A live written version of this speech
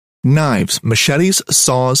Knives, machetes,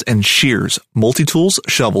 saws, and shears, multi-tools,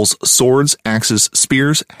 shovels, swords, axes,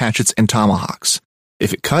 spears, hatchets, and tomahawks.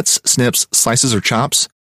 If it cuts, snips, slices, or chops,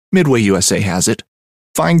 Midway USA has it.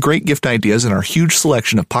 Find great gift ideas in our huge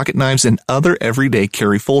selection of pocket knives and other everyday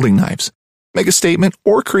carry folding knives. Make a statement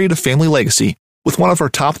or create a family legacy with one of our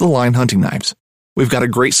top-of-the-line hunting knives. We've got a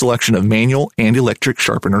great selection of manual and electric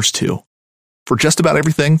sharpeners, too. For just about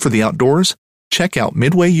everything for the outdoors, check out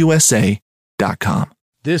MidwayUSA.com.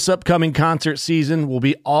 This upcoming concert season will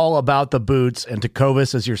be all about the boots, and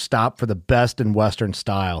Tecovas is your stop for the best in Western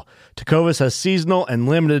style. Tecovas has seasonal and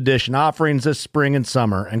limited edition offerings this spring and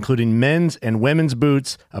summer, including men's and women's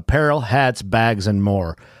boots, apparel, hats, bags, and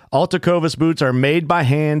more. All Tecovas boots are made by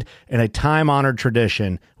hand in a time-honored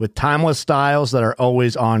tradition with timeless styles that are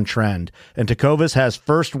always on trend. And Tecovas has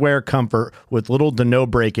first wear comfort with little to no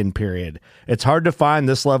break-in period. It's hard to find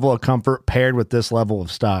this level of comfort paired with this level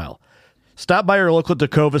of style. Stop by your local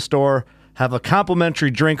Tecovas store, have a complimentary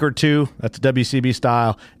drink or two, that's WCB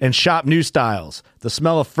style, and shop new styles. The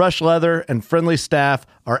smell of fresh leather and friendly staff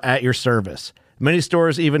are at your service. Many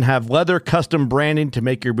stores even have leather custom branding to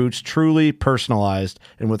make your boots truly personalized.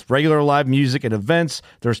 And with regular live music and events,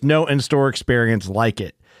 there's no in-store experience like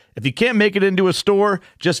it. If you can't make it into a store,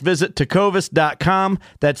 just visit tecovas.com.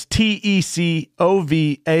 That's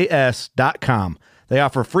TECOVAS.com. They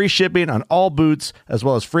offer free shipping on all boots, as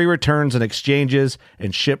well as free returns and exchanges,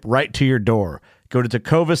 and ship right to your door. Go to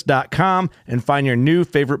tecovas.com and find your new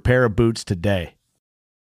favorite pair of boots today.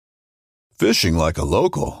 Fishing like a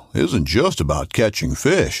local isn't just about catching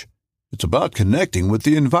fish. It's about connecting with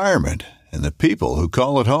the environment and the people who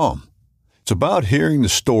call it home. It's about hearing the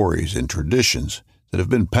stories and traditions that have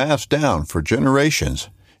been passed down for generations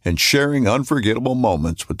and sharing unforgettable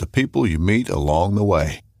moments with the people you meet along the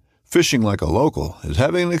way. Fishing like a local is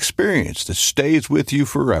having an experience that stays with you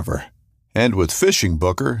forever. And with Fishing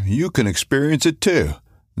Booker, you can experience it too,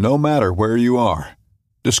 no matter where you are.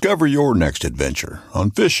 Discover your next adventure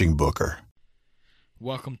on Fishing Booker.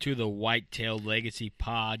 Welcome to the Whitetail Legacy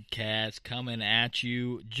Podcast, coming at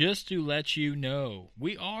you just to let you know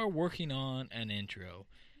we are working on an intro.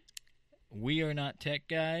 We are not tech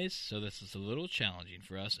guys, so this is a little challenging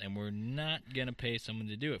for us, and we're not going to pay someone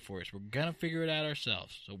to do it for us. We're going to figure it out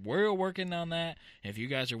ourselves. So we're working on that. If you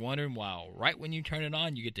guys are wondering, wow, right when you turn it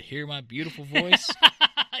on, you get to hear my beautiful voice.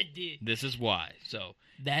 I did. This is why. So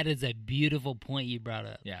that is a beautiful point you brought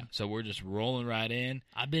up. yeah, so we're just rolling right in.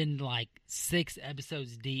 I've been like 6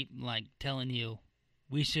 episodes deep, like telling you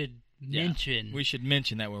we should mention. We should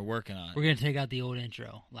mention that we're working on it. We're gonna take out the old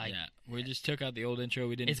intro. Like, yeah, we just took out the old intro.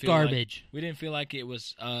 We didn't. It's feel garbage. We didn't feel like it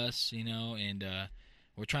was us, you know, and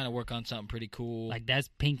we're trying to work on something pretty cool. Like that's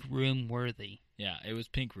Pink Room worthy. Yeah, it was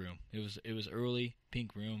Pink Room. It was early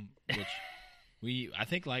Pink Room, which I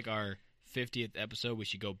think like our 50th episode, we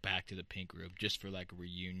should go back to the Pink Room just for like a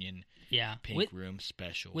reunion. Yeah, Pink Room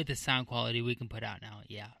special with the sound quality we can put out now.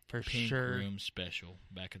 Yeah, for Pink sure. Room special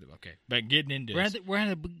back at the but getting into we're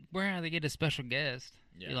gonna get a special guest.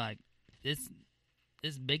 Yeah. You're like this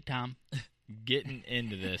is big time. Getting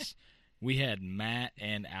into this, we had Matt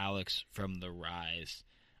and Alex from The Rise.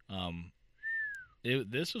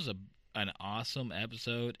 This was an awesome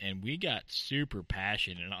episode, and we got super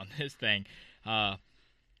passionate on this thing.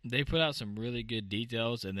 They put out some really good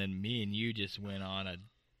details, and then me and you just went on a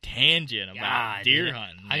tangent about deer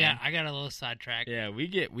hunting. Man. I got a little sidetracked. Yeah, we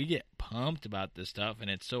get pumped about this stuff, and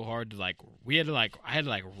it's so hard to I had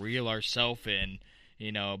to reel ourselves in,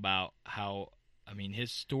 you know, about how, I mean,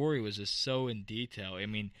 his story was just so in detail. I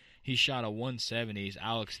mean, he shot a 170s,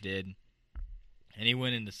 Alex did, and he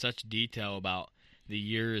went into such detail about the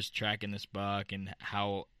years tracking this buck and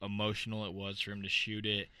how emotional it was for him to shoot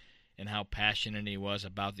it and how passionate he was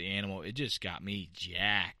about the animal. It just got me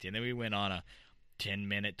jacked. And then we went on a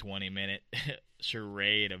 10-minute, 20-minute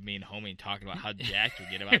charade of me and Homie talking about how jacked we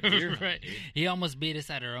get about deer hunting, right. dude. He almost beat us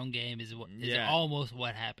at our own game is almost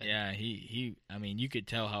what happened. Yeah, he I mean, you could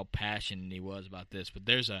tell how passionate he was about this. But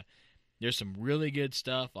there's some really good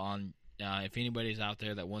stuff on if anybody's out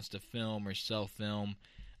there that wants to film or self-film,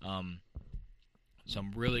 some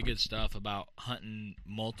really good stuff about hunting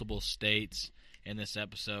multiple states in this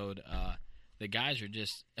episode. The guys are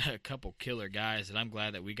just a couple killer guys that I'm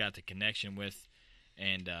glad that we got the connection with,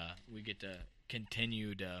 and we get to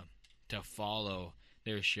continue to follow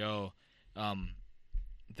their show.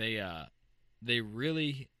 They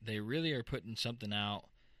really are putting something out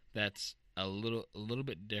that's a little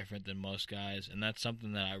bit different than most guys, and that's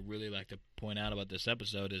something that I really like to point out about this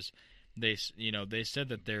episode is they said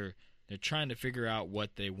that they're trying to figure out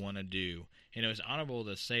what they want to do. And it was honorable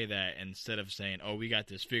to say that instead of saying, oh, we got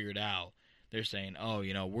this figured out. they're saying, oh,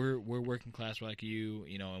 we're working class like you,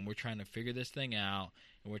 and we're trying to figure this thing out,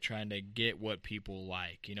 and we're trying to get what people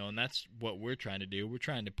like, and that's what we're trying to do. We're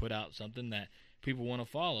trying to put out something that people want to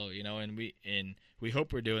follow, and we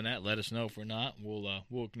hope we're doing that. Let us know if we're not.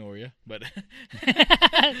 We'll ignore you. But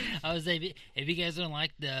I was saying, if you guys don't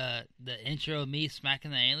like the intro of me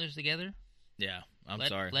smacking the antlers together, yeah, I'm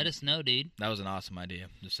sorry. Let us know, dude. That was an awesome idea.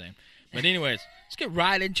 Just saying. But anyways, let's get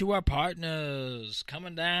right into our partners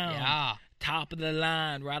coming down. Yeah, top of the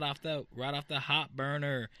line, right off the hot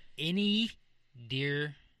burner. Any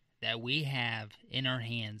deer that we have in our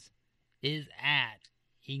hands is at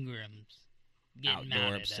Ingram's.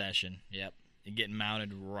 Outdoor Obsession. Yep. And getting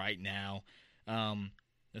mounted right now.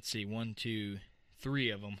 Let's see. 1, 2, 3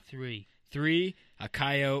 of them. 3, a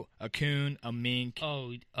coyote, a coon, a mink.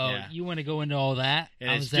 Oh, yeah. You want to go into all that? And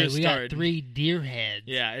I it's was saying just we starting. got 3 deer heads.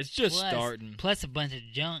 Yeah, it's just starting. Plus a bunch of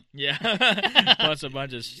junk. Yeah, plus a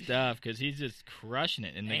bunch of stuff because he's just crushing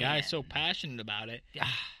it. And the guy's so passionate about it.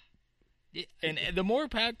 And the more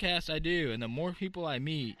podcasts I do and the more people I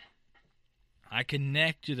meet, I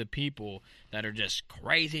connect to the people that are just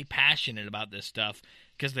crazy passionate about this stuff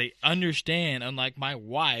because they understand. Unlike my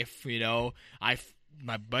wife,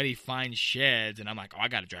 my buddy finds sheds, and I'm like, oh, I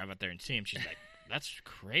got to drive out there and see him. She's like, that's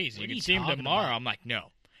crazy. You can see him tomorrow. I'm like, no,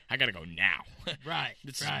 I got to go now. Right.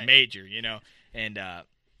 This is major, And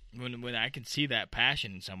when I can see that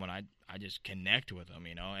passion in someone, I just connect with them,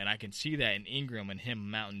 and I can see that in Ingram and him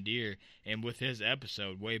mountain deer, and with his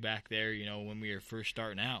episode way back there, when we were first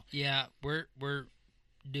starting out. Yeah, we're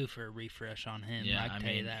due for a refresh on him. Yeah, I can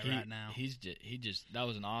tell you that right now. That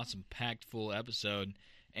was an awesome, packed full episode,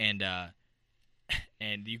 and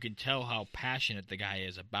you can tell how passionate the guy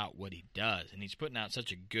is about what he does, and he's putting out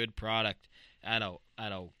such a good product at a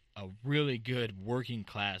really good working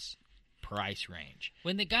class price range.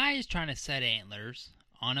 When the guy is trying to set antlers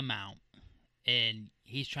on a mount, and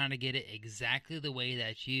he's trying to get it exactly the way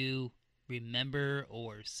that you remember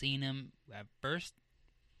or seen him at first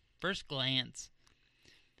glance,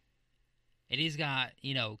 and he's got,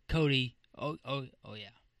 Cody, oh yeah,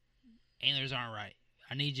 antlers aren't right.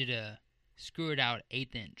 I need you to screw it out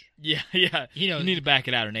 1/8 inch. Yeah. You need to back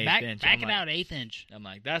it out an 1/8 inch. Back it out 1/8 inch. I'm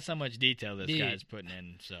like, that's how much detail this guy's putting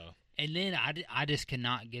in. So. And then I just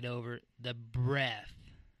cannot get over the breath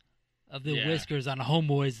of the whiskers on a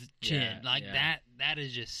homeboy's chin. That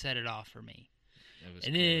has just set it off for me.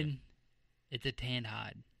 And then it's a tan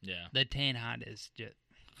hide. Yeah. The tan hide is just...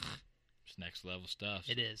 It's next level stuff.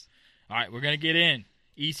 It is. All right, we're going to get in.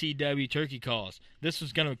 ECW turkey calls. This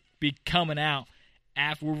is going to be coming out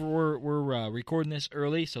after we're recording this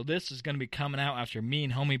early, so this is going to be coming out after me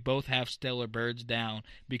and homie both have stellar birds down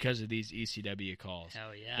because of these ECW calls.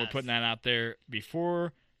 Hell yeah. We're putting that out there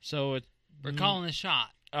before, so we're calling the shot.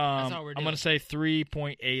 That's all we're doing. I'm going to say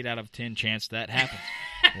 3.8 out of 10 chance that happens.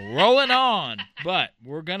 Rolling on, but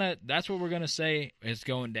that's what we're going to say is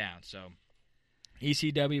going down. So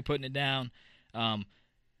ECW putting it down.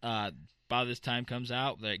 By this time comes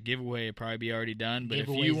out, that giveaway will probably be already done. But if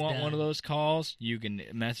you want one of those calls, you can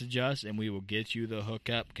message us, and we will get you the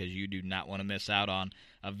hookup because you do not want to miss out on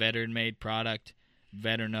a veteran-made product,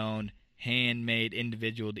 veteran-owned, handmade,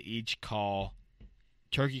 individual to each call,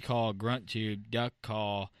 turkey call, grunt tube, duck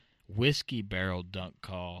call, whiskey barrel dunk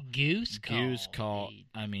call, goose call. Dude.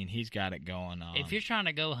 I mean, he's got it going on. If you're trying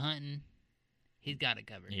to go hunting, he's got it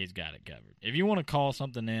covered. He's got it covered. If you want to call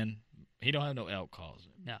something in, he don't have no elk calls.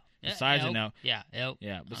 No. Besides an elk. Yeah, elk.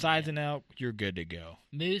 Yeah, besides an elk, you're good to go.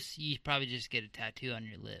 Moose, you probably just get a tattoo on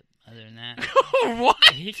your lip. Other than that. What?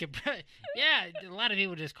 He could yeah, a lot of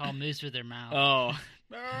people just call moose with their mouth. Oh.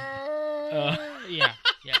 Yeah.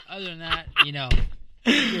 Other than that, you're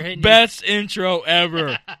hitting best intro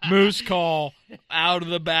ever. Moose call out of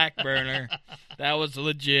the back burner. That was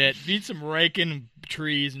legit. Need some raking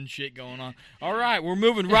trees and shit going on. All right, we're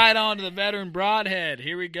moving right on to the veteran broadhead.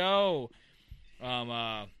 Here we go.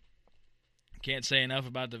 Can't say enough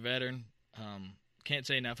about the veteran. Can't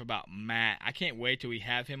say enough about Matt. I can't wait till we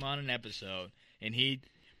have him on an episode and he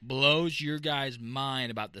blows your guys'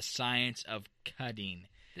 mind about the science of cutting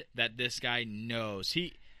that this guy knows.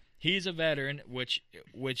 He's a veteran, which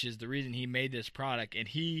is the reason he made this product, and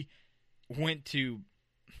he went to,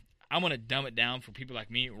 I'm going to dumb it down for people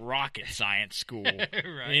like me, rocket science school.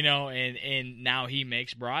 Right. And now he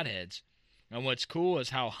makes broadheads. And what's cool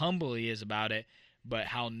is how humble he is about it, but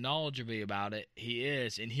how knowledgeable about it he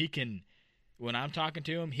is. And he can, when I'm talking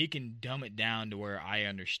to him, he can dumb it down to where I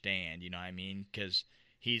understand, you know what I mean? Because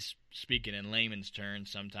he's speaking in layman's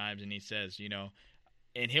terms sometimes, and he says,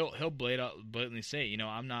 and he'll blatantly say,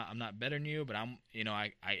 I'm not better than you, but I'm,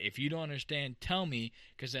 I if you don't understand, tell me,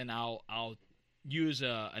 because then I'll use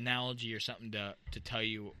a analogy or something to tell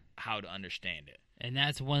you how to understand it. And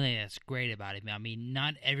that's one thing that's great about him. I mean,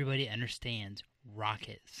 not everybody understands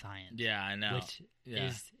rocket science. Yeah, I know. Which Yeah.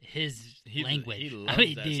 is his He language. He loves I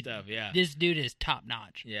mean, that dude, stuff. Yeah. this dude is top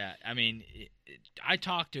notch. Yeah, I mean, I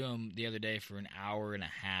talked to him the other day for an hour and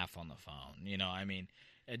a half on the phone. You know, I mean,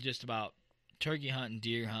 just about turkey hunting,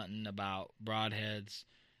 deer hunting, about broadheads,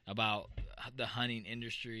 about the hunting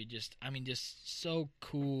industry. Just so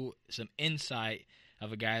cool. Some insight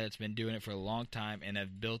of a guy that's been doing it for a long time and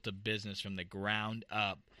have built a business from the ground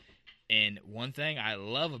up. And one thing I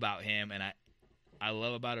love about him, and I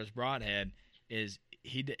love about his broadhead, is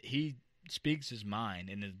he speaks his mind,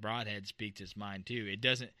 and his broadhead speaks his mind too. It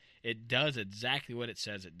does exactly what it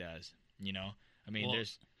says it does. You know, I mean,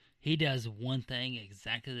 he does one thing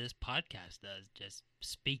exactly this podcast does: just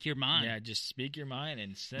speak your mind. Yeah, just speak your mind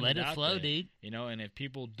and send let it it out flow, there. dude. You know, and if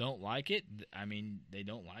people don't like it, I mean, they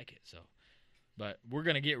don't like it. So, but we're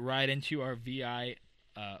gonna get right into our VIP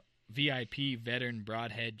veteran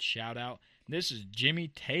broadhead shout out. This is Jimmy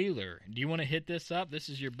Taylor. Do you want to hit this up? This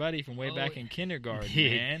is your buddy from way back in kindergarten,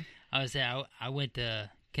 dude. man. I was saying, I went to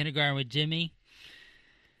kindergarten with Jimmy.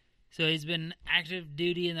 So he's been active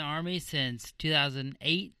duty in the Army since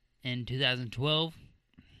 2008 and 2012.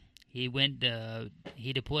 He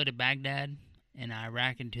deployed to Baghdad in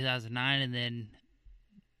Iraq in 2009, and then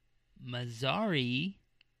Mazari.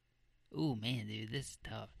 Ooh, man, dude, this is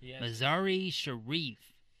tough. Yes. Mazari Sharif.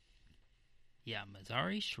 Yeah,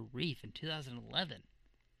 Mazari Sharif in 2011.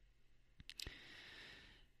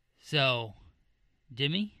 So,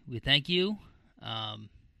 Jimmy, we thank you.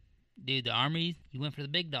 Dude, the Army, you went for the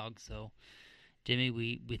big dog. So, Jimmy,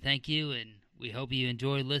 we thank you, and we hope you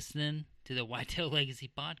enjoy listening to the Whitetail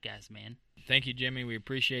Legacy podcast, man. Thank you, Jimmy. We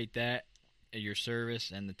appreciate that, your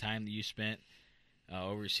service, and the time that you spent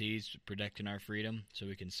overseas protecting our freedom so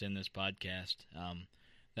we can send this podcast.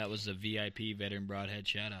 That was the VIP Veteran Broadhead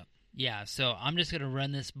shout-out. Yeah, so I'm just going to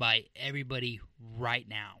run this by everybody right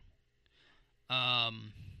now. I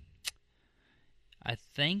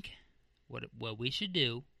think what we should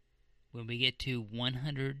do when we get to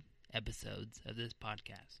 100 episodes of this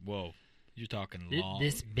podcast. Whoa, you're talking long.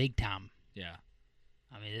 This big time. Yeah.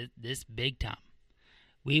 I mean, this big time.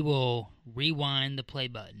 We will rewind the play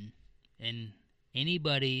button, and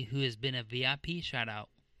anybody who has been a VIP shout-out,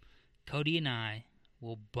 Cody and I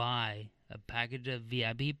will buy a package of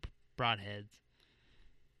VIP broadheads,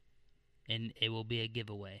 and it will be a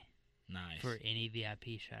giveaway. Nice. For any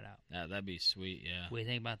VIP shout-out. That'd be sweet, yeah. What do you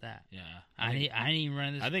think about that? Yeah. I didn't even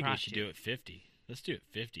run this. I think we should do it 50. Let's do it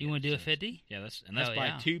 50. You want to do it 50? Yeah, let's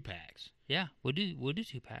buy 2 packs. Yeah, we'll do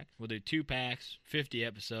 2 packs. We'll do 2 packs, 50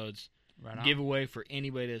 episodes. Right on. Giveaway for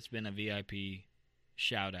anybody that's been a VIP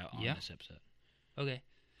shout-out on this episode. Okay.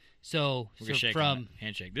 So shake from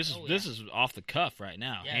handshake. This is off the cuff right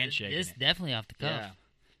now. Yeah, handshake. This is definitely off the cuff. Yeah.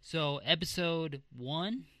 So episode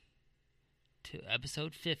 1 to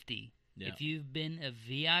episode 50. Yeah. If you've been a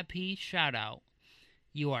VIP shout out,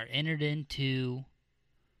 you are entered into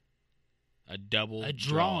a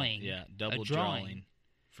drawing. Yeah, double drawing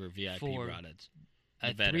for VIP broadheads.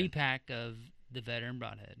 A 3-pack of the veteran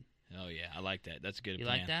broadhead. Oh yeah, I like that. That's a good plan. You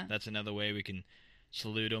like that? That's another way we can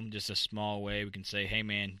salute them. Just a small way we can say, "Hey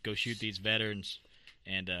man, go shoot these veterans,"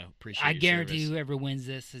 and appreciate. I your guarantee service. whoever wins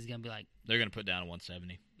this is gonna be like. They're gonna put down a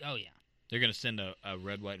 170. Oh yeah. They're gonna send a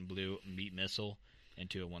red, white, and blue meat missile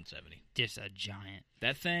into a 170. Just a giant.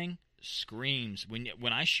 That thing screams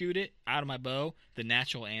when I shoot it out of my bow. The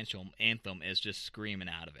national anthem is just screaming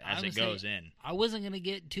out of it as it goes in. I wasn't gonna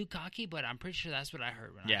get too cocky, but I'm pretty sure that's what I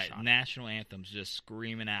heard when I shot. Yeah, national anthem's just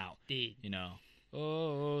screaming out. Dude. You know,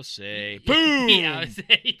 oh say boom. Yeah, I would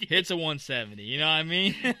say, hits a 170. You know what I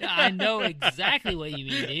mean? I know exactly what you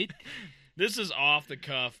mean, dude. This is off the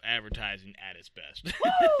cuff advertising at its best.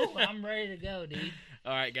 Woo! I'm ready to go, dude.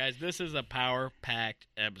 All right, guys, this is a power-packed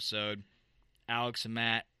episode. Alex and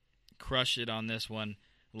Matt crushed it on this one.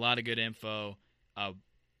 A lot of good info. A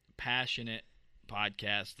passionate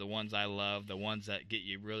podcast. The ones I love. The ones that get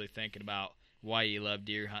you really thinking about why you love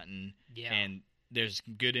deer hunting. Yeah. And there's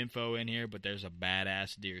good info in here, but there's a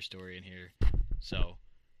badass deer story in here. So.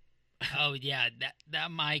 Oh yeah,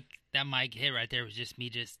 that mic hit right there was just me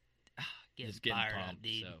getting fired pumped, up,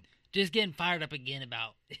 dude. So. Just getting fired up again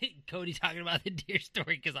about Cody talking about the deer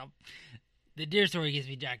story because the deer story gets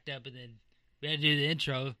me jacked up, and then we had to do the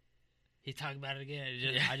intro. He's talking about it again.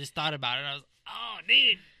 I just thought about it. And I was, oh,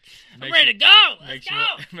 dude, I'm ready to go. Let's go.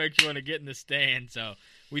 Makes you want to get in the stand. So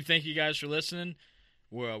we thank you guys for listening.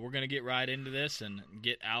 We're going to get right into this and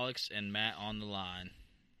get Alex and Matt on the line.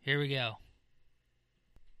 Here we go.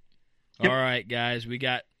 All right, guys, we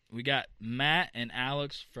got Matt and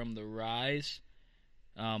Alex from the Rise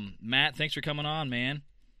Matt, thanks for coming on, man.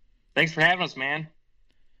 Thanks for having us, man.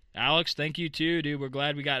 Alex, thank you too, dude. We're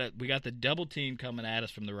glad we got the double team coming at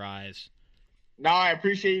us from the Rise. No, I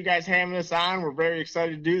appreciate you guys having us on. We're very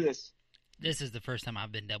excited to do this. This is the first time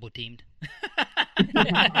I've been double teamed.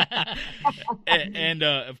 and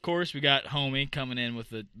of course, we got Homie coming in with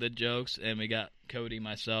the jokes, and we got Cody,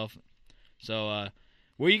 myself. So,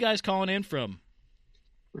 where are you guys calling in from?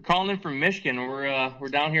 We're calling in from Michigan. We're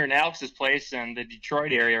down here in Alex's place in the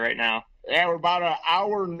Detroit area right now. Yeah, we're about an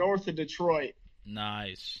hour north of Detroit.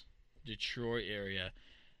 Nice, Detroit area.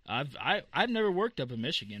 I've never worked up in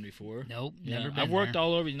Michigan before. Nope, never been I've worked there.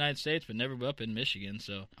 all over the United States, but never up in Michigan.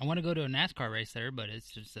 So I want to go to a NASCAR race there, but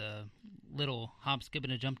it's just a little hop, skip,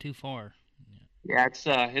 and a jump too far. Yeah,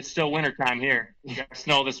 it's still wintertime here. We got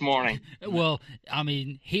snow this morning. Well, I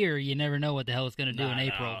mean, here you never know what the hell it's going to do in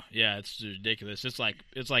April. Yeah, it's ridiculous. It's like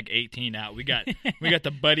 18 out. We got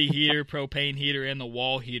the buddy heater, propane heater, and the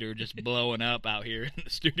wall heater just blowing up out here in the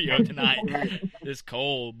studio tonight. It's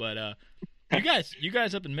cold, but you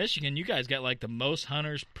guys up in Michigan, you guys got like the most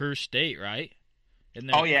hunters per state, right?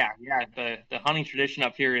 Oh yeah. The hunting tradition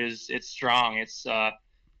up here it's strong. It's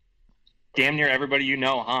damn near everybody you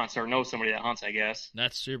know hunts or knows somebody that hunts, I guess.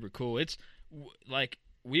 That's super cool. It's like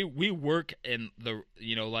we work in the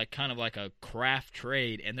like kind of like a craft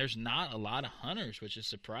trade, and there's not a lot of hunters, which is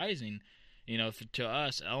surprising. To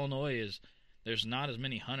us, Illinois there's not as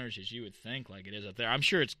many hunters as you would think like it is up there. I'm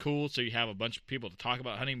sure it's cool, so you have a bunch of people to talk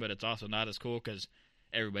about hunting, but it's also not as cool because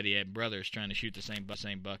everybody had brothers trying to shoot the same buck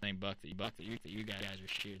that you guys are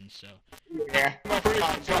shooting. So yeah,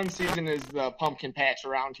 gun season is the pumpkin patch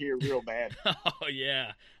around here real bad. Oh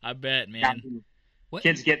yeah, I bet, man. What?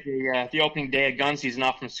 Kids get the opening day of gun season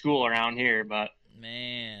off from school around here, but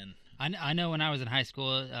man, I know when I was in high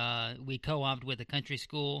school, we co-opted with a country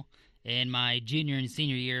school. In my junior and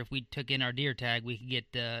senior year, if we took in our deer tag, we could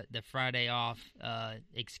get the Friday off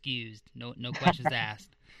excused. No questions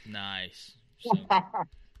asked. Nice.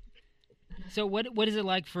 So what is it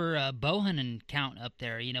like for bow hunting count up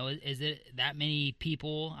there? Is it that many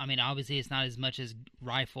people? I mean, obviously it's not as much as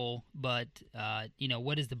rifle, but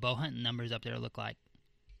what does the bow hunting numbers up there look like?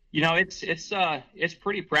 It's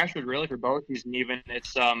pretty pressured really for bow season. Even it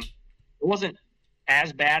wasn't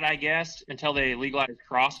as bad, I guess, until they legalized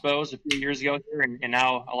crossbows a few years ago here, and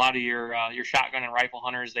now a lot of your shotgun and rifle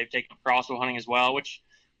hunters, they've taken up crossbow hunting as well, which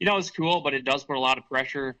is cool, but it does put a lot of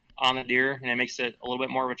pressure on the deer, and it makes it a little bit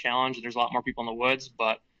more of a challenge. There's a lot more people in the woods,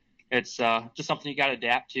 but it's just something you got to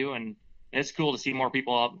adapt to, and it's cool to see more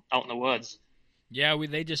people out in the woods. Yeah,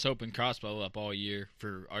 they just opened crossbow up all year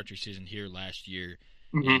for archery season here last year,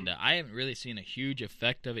 Mm-hmm. and I haven't really seen a huge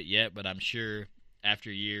effect of it yet, but I'm sure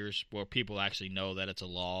after years where people actually know that it's a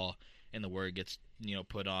law and the word gets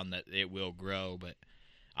put on that it will grow. But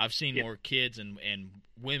I've seen more kids and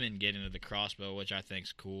women get into the crossbow, which I think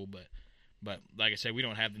is cool. But like I said, we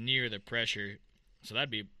don't have near the pressure, so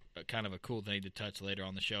that'd be kind of a cool thing to touch later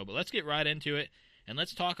on the show. But let's get right into it, and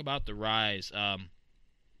let's talk about the Rise.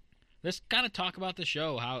 Let's kind of talk about the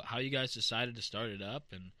show, how you guys decided to start it up,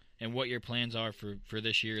 and what your plans are for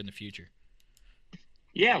this year and the future.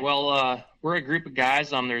 Yeah, well, we're a group of guys.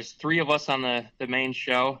 There's 3 of us on the main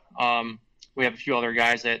show. We have a few other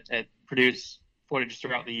guys that produce footage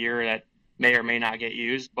throughout the year that may or may not get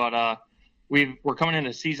used. But we're coming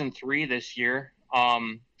into season 3 this year,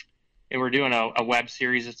 and we're doing a web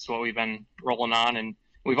series. It's what we've been rolling on, and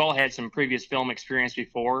we've all had some previous film experience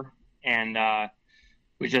before, and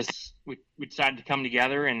we decided to come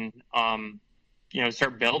together and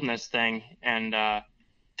start building this thing. And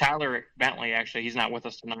Tyler Bentley, actually, he's not with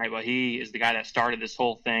us tonight, but he is the guy that started this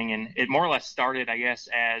whole thing. And it more or less started, I guess,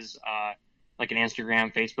 as like an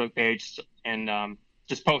Instagram, Facebook page, and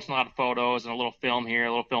just posting a lot of photos and a little film here, a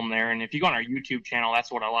little film there. And if you go on our YouTube channel,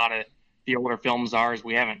 that's what a lot of the older films are, is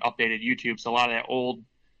we haven't updated YouTube. So a lot of that old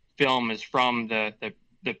film is from the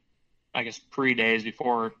I guess, pre-days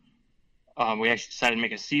before we actually decided to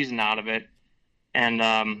make a season out of it.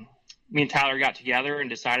 And me and Tyler got together and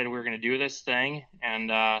decided we were going to do this thing,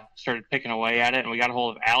 and started picking away at it. And we got a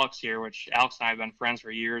hold of Alex here, which Alex and I have been friends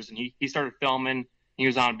for years. And he started filming. He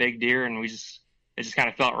was on a big deer, and it just kind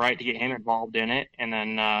of felt right to get him involved in it. And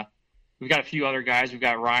then we've got a few other guys. We've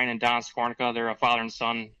got Ryan and Don Skornica. They're a father and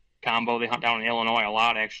son combo. They hunt down in Illinois a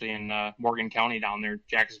lot, actually, in Morgan County down there,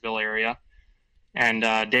 Jacksonville area. And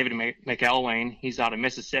David McElwain, he's out of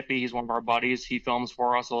Mississippi. He's one of our buddies. He films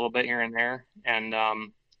for us a little bit here and there.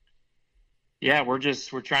 And yeah, we're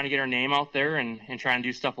trying to get our name out there and try and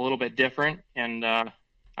do stuff a little bit different, and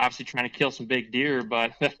obviously trying to kill some big deer,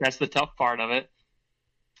 but that's the tough part of it.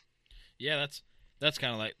 Yeah, that's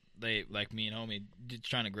kind of like like me and homie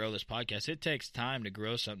trying to grow this podcast, it takes time to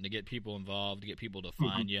grow something, to get people involved, to get people to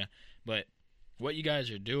find you. But what you guys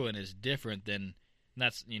are doing is different than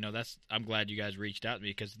that's. I'm glad you guys reached out to me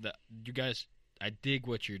because you guys, I dig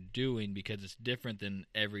what you're doing because it's different than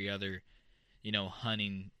every other,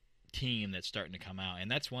 hunting team that's starting to come out. And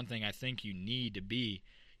that's one thing I think you need to be.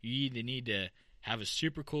 You either need to have a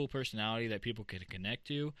super cool personality that people can connect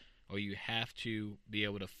to, or you have to be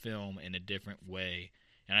able to film in a different way.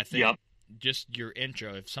 And I think just your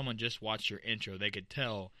intro, if someone just watched your intro, they could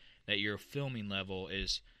tell that your filming level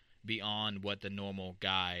is beyond what the normal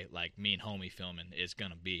guy like me and homie filming is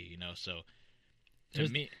going to be, So to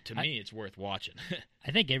me, it's worth watching.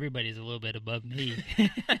 I think everybody's a little bit above me.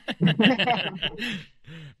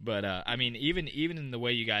 But, I mean, even in the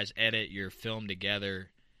way you guys edit your film together,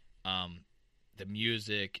 the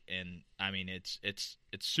music, and I mean, it's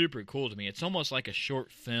super cool to me. It's almost like a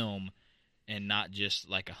short film and not just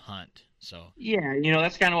like a hunt. So yeah,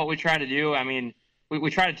 that's kind of what we try to do. I mean, we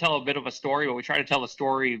try to tell a bit of a story, but we try to tell the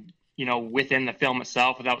story, within the film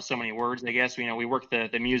itself without so many words, I guess. We work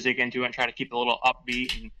the music into it and try to keep it a little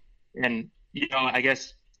upbeat. And I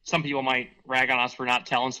guess some people might rag on us for not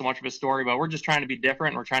telling so much of a story, but we're just trying to be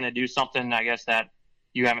different. We're trying to do something, I guess, that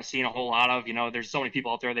you haven't seen a whole lot of. There's so many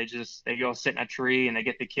people out there, they go sit in a tree and they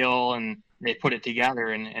get the kill and they put it together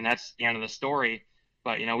and that's the end of the story.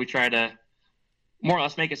 But, we try to more or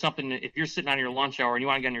less make it something. If you're sitting on your lunch hour and you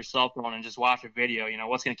want to get on your cell phone and just watch a video,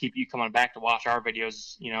 what's going to keep you coming back to watch our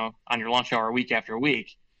videos, on your lunch hour week after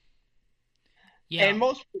week. Yeah. And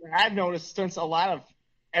most I've noticed, since a lot of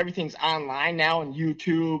everything's online now and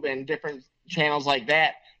YouTube and different channels like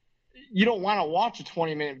that, you don't want to watch a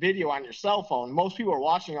 20-minute video on your cell phone. Most people are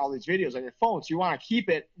watching all these videos on your phone, so you want to keep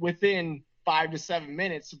it within 5 to 7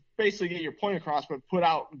 minutes to basically get your point across, but put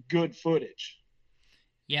out good footage.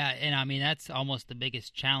 Yeah, and I mean, that's almost the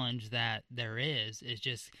biggest challenge that there is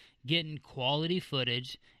just getting quality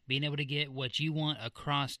footage, being able to get what you want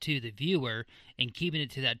across to the viewer, and keeping it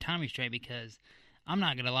to that time restraint, because I'm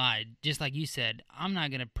not going to lie, just like you said, I'm not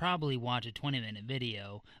going to probably watch a 20-minute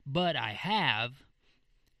video, but I have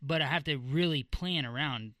to really plan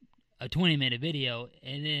around a 20-minute video,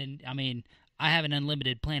 and then, I mean, I have an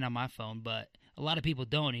unlimited plan on my phone, but a lot of people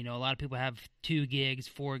don't. A lot of people have 2 gigs,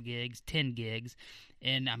 4 gigs, 10 gigs,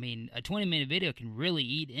 and, I mean, a 20-minute video can really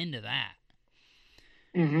eat into that.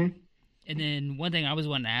 Mm-hmm. And then one thing I was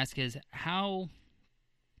wanting to ask is how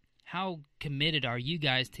committed are you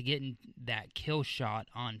guys to getting that kill shot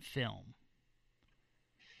on film?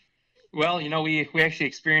 Well, we actually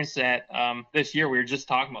experienced that this year. We were just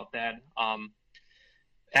talking about that.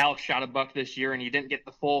 Alex shot a buck this year, and he didn't get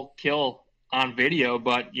the full kill on video,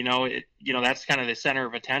 but that's kind of the center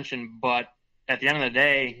of attention. But at the end of the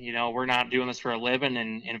day, we're not doing this for a living,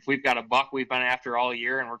 and if we've got a buck we've been after all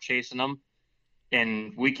year and we're chasing them,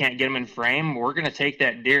 and we can't get them in frame, we're going to take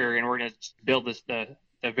that deer and we're going to build the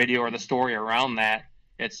video or the story around that.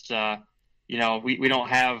 It's we don't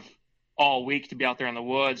have all week to be out there in the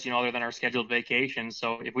woods, other than our scheduled vacation.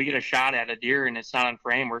 So if we get a shot at a deer and it's not on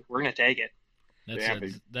frame, we're going to take it.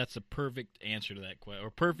 That's a perfect answer to that question, or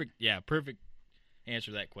perfect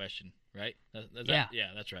answer to that question, right?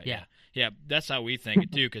 That's right. Yeah. That's how we think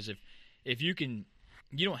it too. Because if you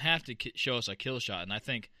don't have to show us a kill shot, and I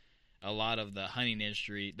think a lot of the hunting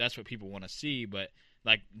industry, that's what people want to see. But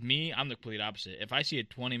like me, I'm the complete opposite. If I see a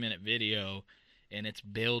 20-minute video and it's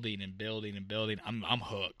building and building and building, I'm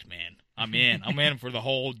hooked, man. I'm in for the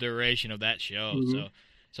whole duration of that show. Mm-hmm.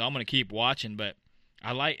 So I'm gonna keep watching. But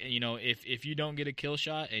I like, if you don't get a kill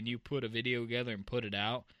shot and you put a video together and put it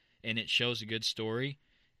out and it shows a good story,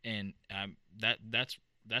 and that's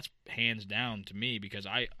hands down to me, because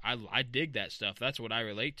I dig that stuff. That's what I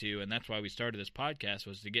relate to, and that's why we started this podcast,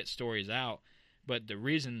 was to get stories out. But the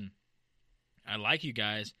reason I like you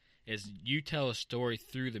guys is you tell a story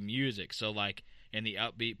through the music. So like in the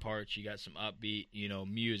upbeat parts, you got some upbeat,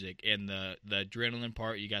 music. In the adrenaline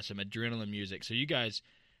part, you got some adrenaline music. So you guys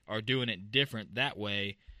are doing it different that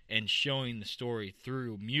way and showing the story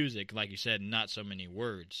through music, like you said, not so many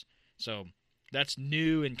words. So that's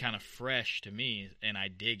new and kind of fresh to me, and I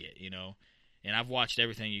dig it, And I've watched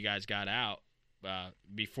everything you guys got out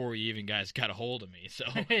before you even guys got a hold of me. So,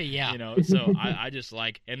 yeah. So I just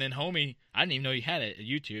like, and then homie, I didn't even know you had a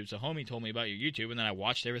YouTube, so homie told me about your YouTube, and then I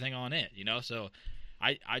watched everything on it, So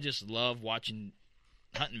I just love watching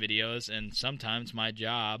hunting videos, and sometimes my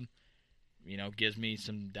job, gives me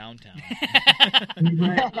some downtime,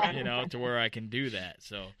 to where I can do that.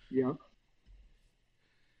 So, yeah.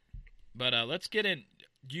 But let's get in.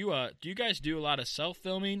 Do you guys do a lot of self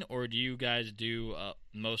filming, or do you guys do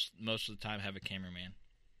most of the time have a cameraman?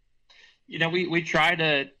 We try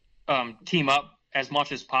to team up as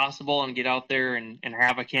much as possible and get out there and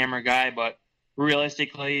have a camera guy. But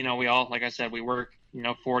realistically, you know, we all, like I said, we work, you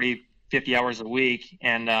know, 40, 50 hours a week,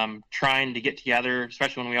 and trying to get together,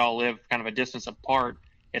 especially when we all live kind of a distance apart,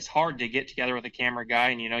 it's hard to get together with a camera guy.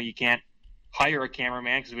 And, you know, you can't hire a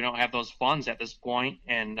cameraman because we don't have those funds at this point.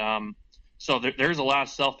 And so there's a lot of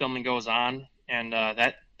self-filming goes on, and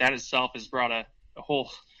that itself has brought a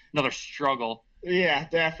whole another struggle. Yeah,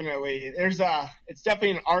 definitely. It's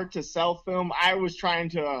definitely an art to self-film. I was trying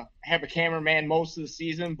to have a cameraman most of the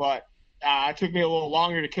season, but it took me a little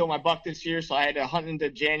longer to kill my buck this year, so I had to hunt into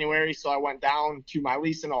January. So I went down to my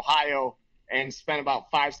lease in Ohio and spent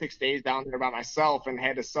about 5-6 days down there by myself and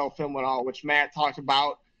had to self-film it all, which Matt talked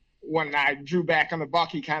about. When I drew back on the buck,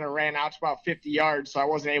 he kind of ran out to about 50 yards, so I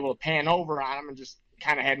wasn't able to pan over on him and just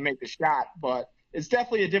kind of had to make the shot. But it's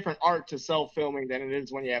definitely a different art to self-filming than it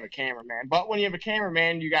is when you have a cameraman. But when you have a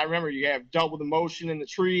cameraman, you got to remember you have double the motion in the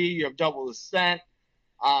tree, you have double the scent.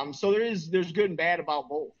 So there's good and bad about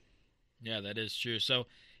both. Yeah, that is true. So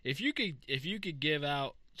if you could give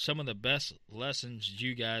out some of the best lessons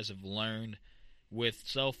you guys have learned with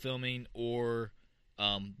self-filming or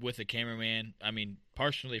with a cameraman, I mean,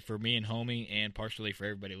 partially for me and Homie and partially for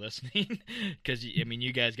everybody listening, because, I mean,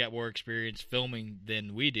 you guys got more experience filming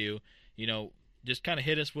than we do, you know, just kind of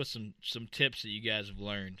hit us with some tips that you guys have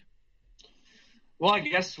learned. Well, I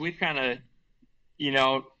guess we've kind of, you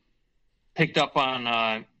know, picked up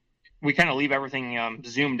on we kind of leave everything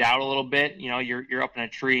zoomed out a little bit. You know, you're up in a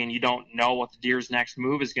tree and you don't know what the deer's next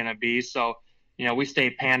move is going to be. So, you know, we stay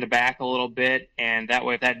panned back a little bit, and that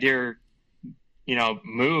way if that deer, you know,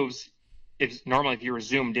 moves, if you were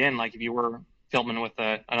zoomed in, like if you were filming with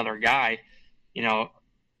another guy, you know,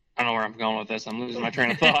 I don't know where I'm going with this. I'm losing my train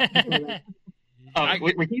of thought.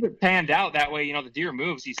 We keep it panned out. That way, you know, the deer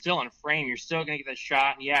moves. He's still in frame. You're still going to get that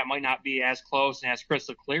shot. And, yeah, it might not be as close and as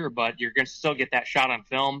crystal clear, but you're going to still get that shot on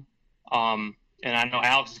film. And I know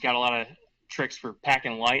Alex has got a lot of tricks for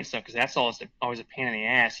packing light and stuff because that's always a pain in the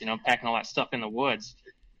ass, you know, packing all that stuff in the woods.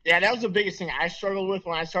 Yeah, that was the biggest thing I struggled with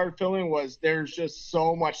when I started filming was there's just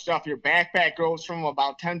so much stuff. Your backpack goes from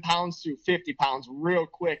about 10 pounds to 50 pounds real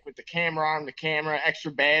quick with the camera arm, the camera,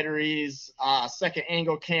 extra batteries, second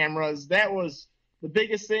angle cameras. That was the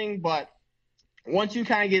biggest thing, but once you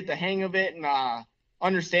kind of get the hang of it and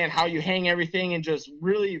understand how you hang everything and just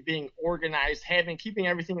really being organized, keeping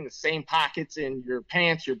everything in the same pockets in your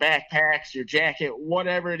pants, your backpacks, your jacket,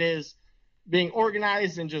 whatever it is, being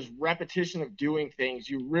organized and just repetition of doing things,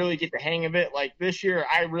 you really get the hang of it. Like this year,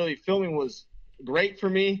 filming was great for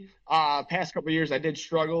me. Past couple of years, I did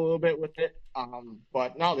struggle a little bit with it,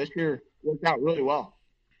 but no, this year worked out really well.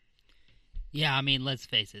 Yeah, I mean, let's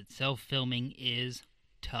face it, self-filming is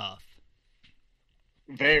tough.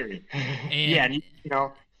 Very. And, yeah, you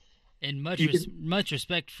know. And much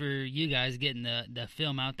respect for you guys getting the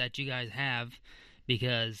film out that you guys have,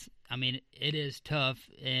 because, I mean, it is tough.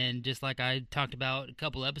 And just like I talked about a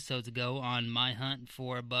couple episodes ago on my hunt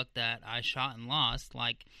for a buck that I shot and lost,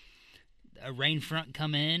 like a rain front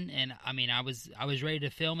come in, and I mean, I was ready to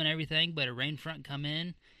film and everything, but a rain front come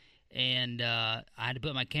in, and I had to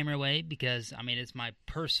put my camera away because, I mean, it's my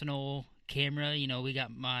personal camera. You know, we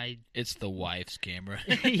got my... It's the wife's camera.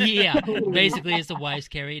 Yeah, basically it's the wife's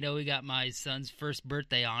camera. You know, we got my son's first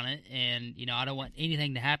birthday on it, and, you know, I don't want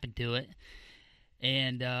anything to happen to it.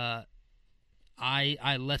 And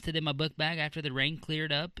I left it in my book bag after the rain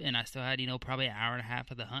cleared up, and I still had, you know, probably an hour and a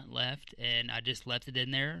half of the hunt left, and I just left it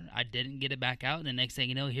in there. I didn't get it back out, and the next thing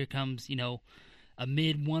you know, here comes, you know, a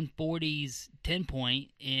mid-140s 10-point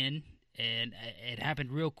in, and it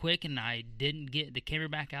happened real quick, and I didn't get the camera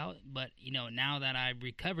back out. But, you know, now that I've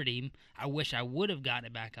recovered him, I wish I would have gotten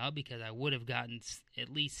it back out because I would have gotten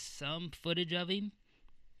at least some footage of him.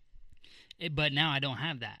 But now I don't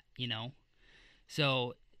have that, you know.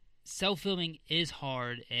 So self-filming is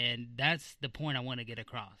hard, and that's the point I want to get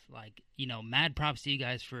across. Like, you know, mad props to you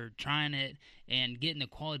guys for trying it and getting the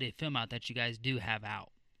quality of film out that you guys do have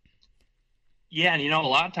out. Yeah, and, you know, a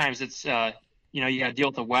lot of times it's, you know, you got to deal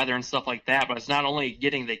with the weather and stuff like that, but it's not only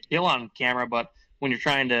getting the kill on camera, but when you're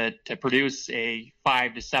trying to produce a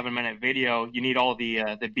 5 to 7 minute video, you need all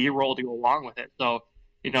the B-roll to go along with it. So,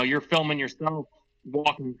 you know, you're filming yourself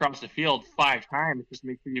walking across the field 5 times just to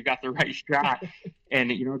make sure you've got the right shot. And,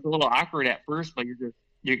 you know, it's a little awkward at first, but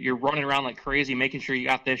you're running around like crazy, making sure you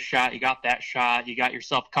got this shot, you got that shot, you got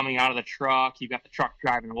yourself coming out of the truck, you got the truck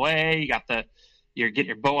driving away, you're getting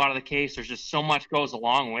your bow out of the case. There's just so much goes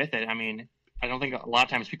along with it. I mean, I don't think a lot of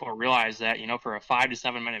times people realize that, you know, for a 5 to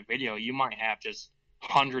 7 minute video, you might have just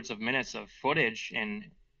hundreds of minutes of footage, and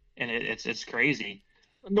it's crazy.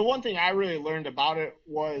 The one thing I really learned about it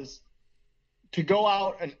was to go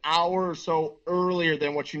out an hour or so earlier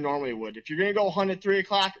than what you normally would. If you're going to go hunt at 3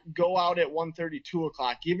 o'clock, go out at 1:30, 2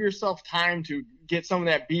 o'clock. Give yourself time to get some of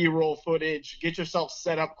that B-roll footage, get yourself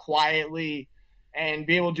set up quietly, and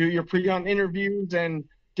be able to do your pre-hunt interviews and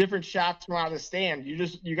different shots from out of the stand.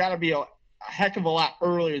 You got to be a heck of a lot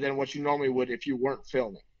earlier than what you normally would if you weren't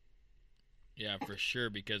filming. Yeah, for sure,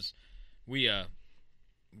 because we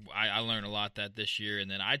I learned a lot that this year, and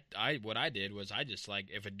then I what I did was I just, like,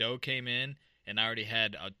 if a doe came in and I already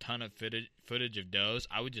had a ton of footage of does,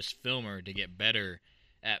 I would just film her to get better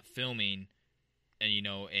at filming,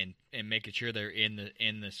 and and making sure they're in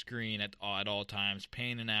the screen at all times,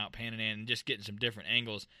 panning in, and just getting some different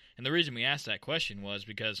angles. And the reason we asked that question was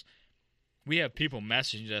because we have people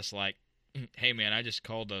messaging us like, "Hey man, I just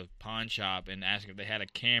called the pawn shop and asked if they had a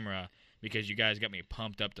camera because you guys got me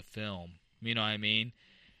pumped up to film." You know what I mean?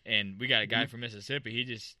 And we got a guy from Mississippi.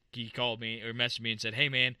 He called me or messaged me and said, "Hey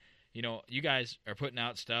man, you guys are putting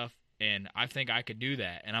out stuff, and I think I could do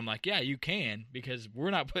that." And I'm like, "Yeah, you can, because we're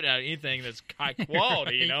not putting out anything that's high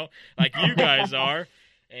quality, like you guys are."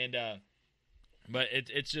 And but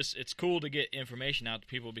it's cool to get information out to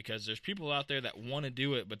people, because there's people out there that want to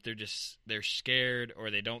do it, but they're scared, or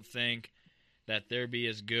they don't think that they'll be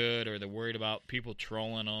as good, or they're worried about people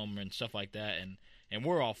trolling them and stuff like that. And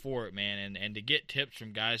we're all for it, man. And to get tips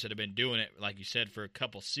from guys that have been doing it, like you said, for a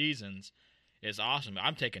couple seasons is awesome.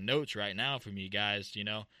 I'm taking notes right now from you guys,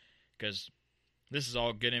 because this is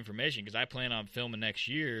all good information, because I plan on filming next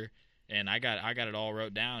year, and I got it all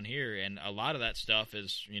wrote down here. And a lot of that stuff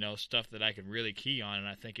is, stuff that I can really key on, and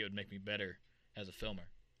I think it would make me better as a filmer.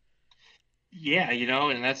 Yeah,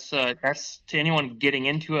 and that's to anyone getting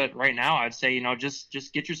into it right now, I'd say,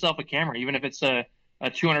 just get yourself a camera, even if it's a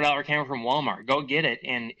 $200 camera from Walmart. Go get it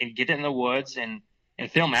and get it in the woods and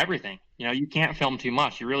film everything. You can't film too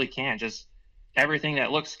much. You really can't. Just everything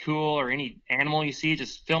that looks cool, or any animal you see,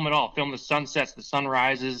 just film it all. Film the sunsets, the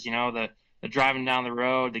sunrises, the driving down the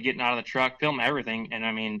road, the getting out of the truck. Film everything. And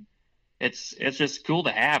I mean, it's just cool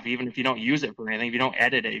to have, even if you don't use it for anything, if you don't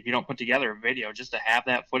edit it, if you don't put together a video, just to have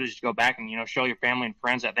that footage to go back and show your family and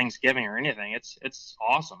friends at Thanksgiving or anything. It's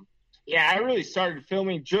awesome. Yeah, I really started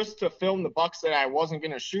filming just to film the bucks that I wasn't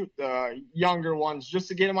going to shoot, the younger ones, just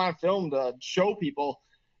to get them on film to show people.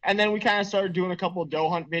 And then we kind of started doing a couple of doe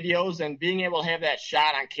hunt videos, and being able to have that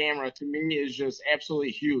shot on camera to me is just absolutely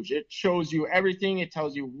huge. It shows you everything. It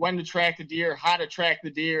tells you when to track the deer, how to track the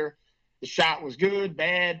deer. The shot was good,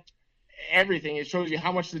 bad, everything. It shows you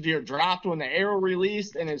how much the deer dropped when the arrow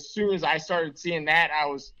released. And as soon as I started seeing that, I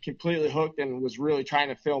was completely hooked and was really trying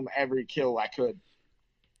to film every kill I could.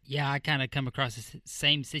 Yeah, I kind of come across the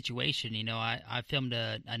same situation. I filmed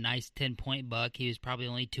a nice 10-point buck. He was probably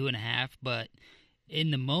only 2.5, but in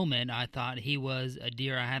the moment, I thought he was a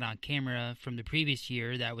deer I had on camera from the previous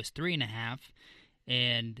year that was 3.5.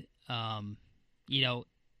 And,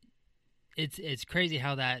 it's crazy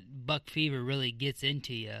how that buck fever really gets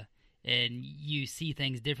into you, and you see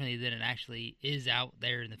things differently than it actually is out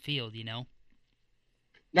there in the field,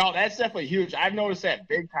 No, that's definitely huge. I've noticed that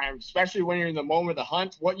big time, especially when you're in the moment of the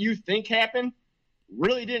hunt. What you think happened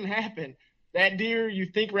really didn't happen. That deer you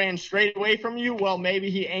think ran straight away from you, well, maybe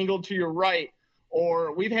he angled to your right.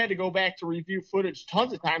 Or we've had to go back to review footage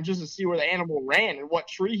tons of times just to see where the animal ran and what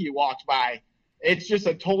tree he walked by. It's just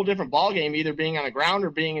a total different ballgame, either being on the ground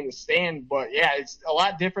or being in the stand. But, yeah, it's a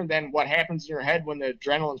lot different than what happens in your head when the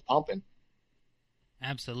adrenaline's pumping.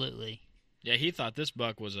 Absolutely. Yeah, he thought this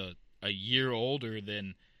buck was a year older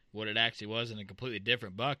than what it actually was, and a completely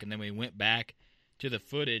different buck. And then when we went back to the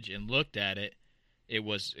footage and looked at it, it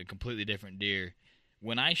was a completely different deer.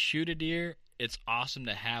 When I shoot a deer, it's awesome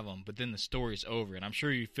to have them, but then the story's over. And I'm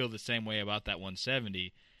sure you feel the same way about that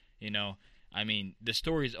 170. I mean, the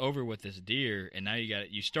story's over with this deer, and now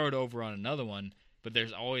you start over on another one, but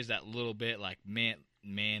there's always that little bit like, man,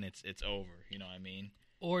 it's over. You know what I mean?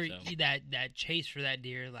 Or that chase for that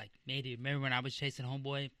deer, like, maybe remember when I was chasing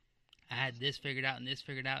Homeboy? I had this figured out and this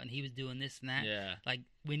figured out, and he was doing this and that. Yeah. Like,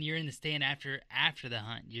 when you're in the stand after the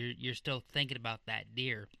hunt, you're still thinking about that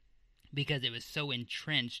deer, because it was so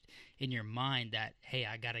entrenched in your mind that, hey,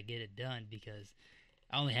 I got to get it done because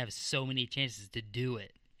I only have so many chances to do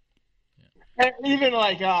it. And even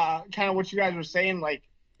like kind of what you guys were saying, like,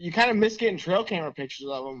 you kind of miss getting trail camera pictures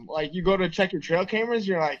of them. Like, you go to check your trail cameras,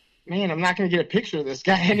 you're like, man, I'm not going to get a picture of this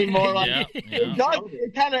guy anymore. Like,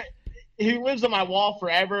 it kind of, he lives on my wall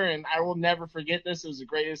forever, and I will never forget this. It was the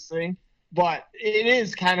greatest thing. But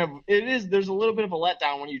there's a little bit of a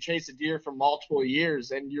letdown when you chase a deer for multiple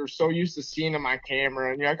years, and you're so used to seeing him on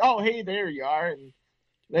camera, and you're like, oh, hey, there you are. And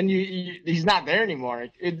then he's not there anymore.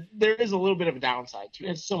 There is a little bit of a downside to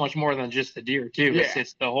it. It's so much more than just the deer too. Yeah.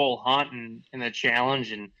 It's the whole hunt and the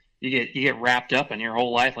challenge, and you get wrapped up in your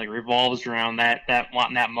whole life like revolves around that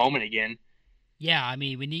wanting that moment again. Yeah, I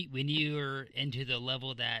mean, when you're into the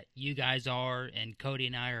level that you guys are and Cody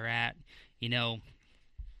and I are at, you know,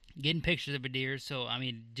 getting pictures of a deer. So, I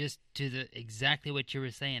mean, just to exactly what you were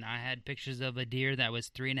saying, I had pictures of a deer that was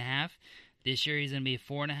 3.5. This year he's going to be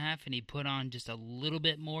 4.5, and he put on just a little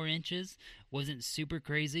bit more inches. Wasn't super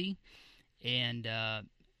crazy. And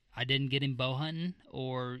I didn't get him bow hunting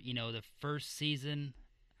or, you know, the first season.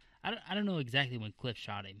 I don't know exactly when Cliff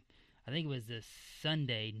shot him. I think it was the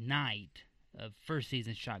Sunday night of first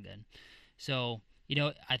season shotgun. So, you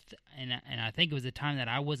know, I think it was the time that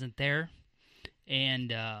I wasn't there.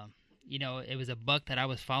 And, you know, it was a buck that I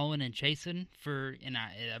was following and chasing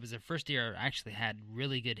that was the first deer I actually had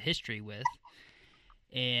really good history with.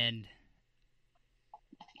 And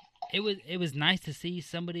it was nice to see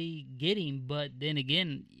somebody get him, but then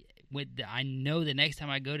again, I know the next time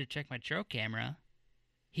I go to check my trail camera,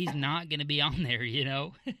 he's not going to be on there, you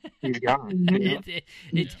know. He's gone.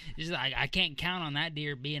 It's just I can't count on that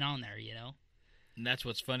deer being on there, you know. And that's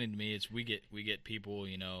what's funny to me is we get people,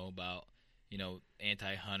 you know, about, you know,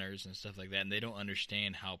 anti-hunters and stuff like that, and they don't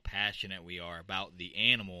understand how passionate we are about the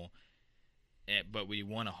animal, but we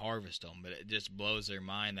want to harvest them. But it just blows their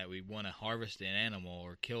mind that we want to harvest an animal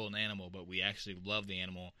or kill an animal, but we actually love the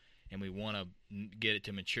animal and we want to get it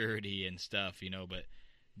to maturity and stuff, you know. But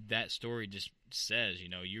that story just says, you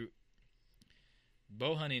know,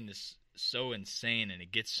 bow hunting is so insane and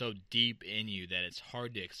it gets so deep in you that it's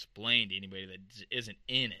hard to explain to anybody that isn't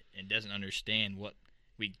in it and doesn't understand what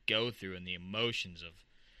we go through and the emotions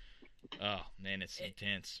of, oh man, it's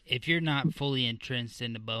intense. If you're not fully entrenched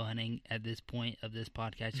into bow hunting at this point of this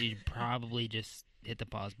podcast, you should probably just hit the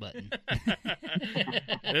pause button.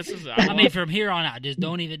 I mean, from here on out, just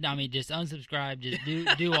don't even. I mean, just unsubscribe. Just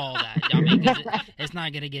do all that. I mean, 'cause it's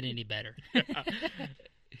not going to get any better.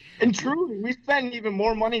 And truly, we spend even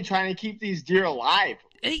more money trying to keep these deer alive.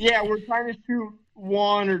 Yeah, we're trying to shoot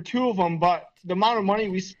 1 or 2 of them, but the amount of money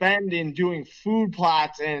we spend in doing food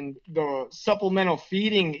plots and the supplemental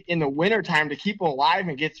feeding in the wintertime to keep them alive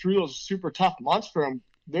and get through those super tough months for them,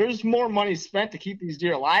 there's more money spent to keep these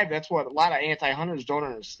deer alive. That's what a lot of anti-hunters don't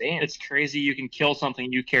understand. It's crazy you can kill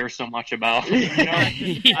something you care so much about. You know?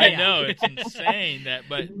 Yeah. I know, it's insane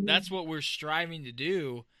but that's what we're striving to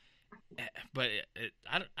do. But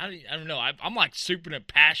I don't know. I'm like super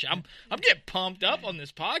passionate. I'm getting pumped up on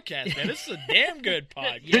this podcast, man. This is a damn good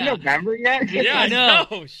podcast. Is it November yet? Yeah, I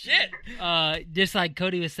know. Shit. Just like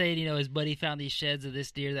Cody was saying, you know, his buddy found these sheds of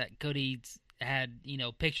this deer that Cody had, you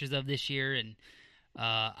know, pictures of this year, and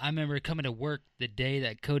I remember coming to work the day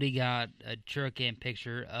that Cody got a trail cam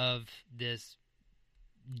picture of this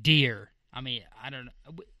deer. I mean, I don't know.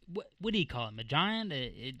 What do you call him? A giant?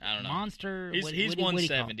 I don't know. Monster? He's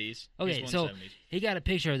 170s. Okay, he's so 170s. he got a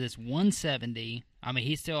picture of this 170. I mean,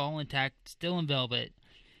 he's still all intact, still in velvet.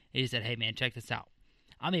 He said, hey, man, check this out.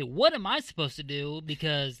 I mean, what am I supposed to do?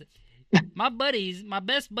 Because my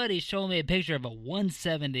best buddies showed me a picture of a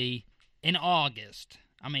 170 in August.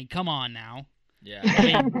 I mean, come on now. Yeah, I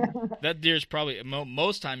mean, that deer's probably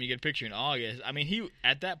most time you get a picture in August. I mean,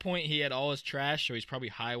 at that point he had all his trash, so he's probably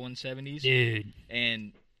high 170s. Dude.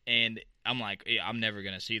 And I'm like, hey, I'm never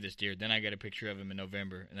gonna see this deer. Then I get a picture of him in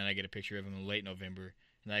November, and then I get a picture of him in late November,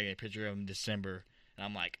 and then I get a picture of him in December. And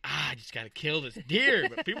I'm like, I just gotta kill this deer.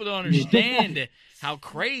 But people don't understand how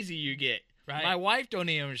crazy you get. Right. My wife don't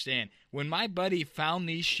even understand. When my buddy found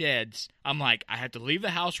these sheds, I'm like, I have to leave the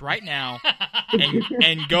house right now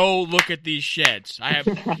and go look at these sheds.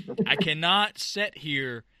 I cannot sit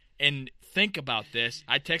here and think about this.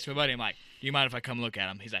 I text my buddy. I'm like, do you mind if I come look at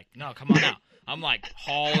them? He's like, no, come on out. I'm like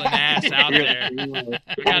hauling ass out there.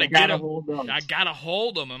 I gotta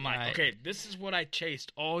hold him. I'm like, okay, this is what I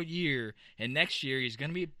chased all year, and next year he's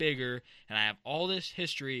gonna be bigger, and I have all this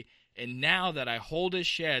history. And now that I hold his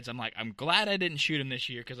sheds, I'm like, I'm glad I didn't shoot him this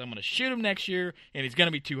year because I'm going to shoot him next year, and he's going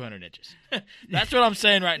to be 200 inches. That's what I'm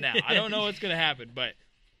saying right now. I don't know what's going to happen, but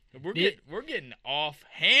we're getting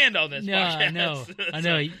offhand on this podcast. I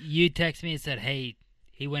know. You text me and said, hey,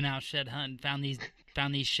 he went out shed hunting, found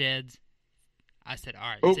these sheds. I said, all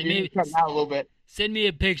right. Cut out a little bit. Send me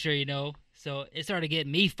a picture, you know. So it started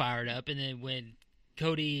getting me fired up, and then when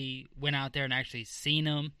Cody went out there and actually seen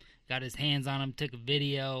him, got his hands on him, took a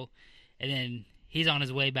video, and then he's on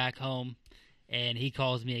his way back home, and he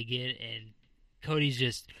calls me again, and Cody's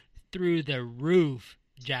just through the roof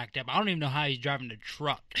jacked up. I don't even know how he's driving the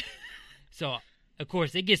truck. So of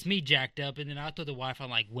course, it gets me jacked up, and then I told the wife on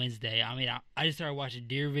like Wednesday. I mean, I just started watching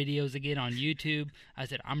deer videos again on YouTube. I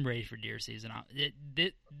said, I'm ready for deer season.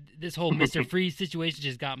 This whole Mr. Freeze situation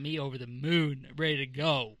just got me over the moon, ready to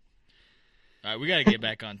go. All right, we got to get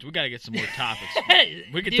back on. We got to get some more topics.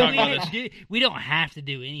 We could talk about this. We don't have to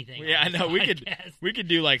do anything. Yeah, I know. We could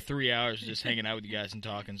do like 3 hours just hanging out with you guys and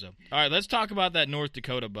talking. So, all right, let's talk about that North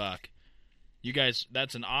Dakota buck. You guys,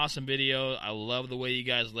 that's an awesome video. I love the way you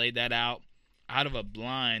guys laid that out of a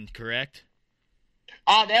blind, correct?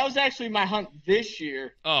 That was actually my hunt this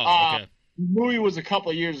year. Oh, okay. Movie was a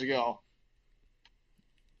couple of years ago.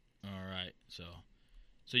 All right,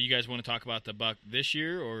 so you guys want to talk about the buck this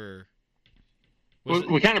year, or?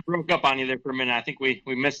 We kind of broke up on you there for a minute. I think we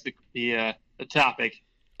missed the topic.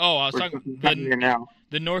 Oh, I was talking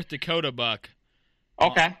the North Dakota buck.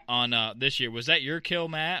 Okay. On this year, was that your kill,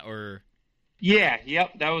 Matt, or? Yeah.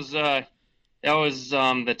 Yep. That was the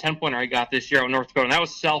 10-pointer I got this year out in North Dakota. And that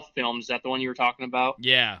was self-filmed. Is that the one you were talking about?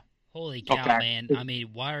 Yeah. Holy cow, man! I mean,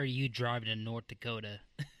 why are you driving to North Dakota?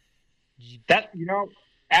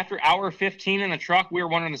 After hour 15 in the truck, we were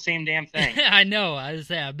wondering the same damn thing. I know. I was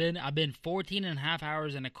say I've been 14 and a half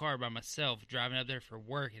hours in a car by myself driving up there for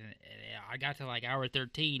work, and I got to like hour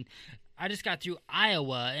 13. I just got through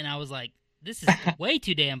Iowa, and I was like, "This is way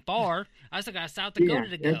too damn far." I still got South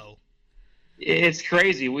Dakota to go. It's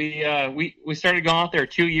crazy. We started going out there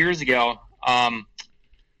 2 years ago,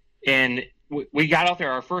 and we got out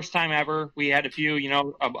there our first time ever. We had a few,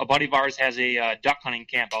 a buddy of ours has a duck hunting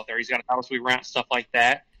camp out there. He's got a house we rent, stuff like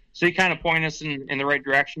that. So he kind of pointed us in the right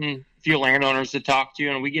direction, a few landowners to talk to,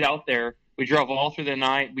 and we get out there. We drove all through the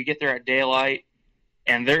night. We get there at daylight,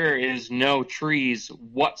 and there is no trees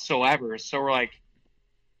whatsoever. So we're like,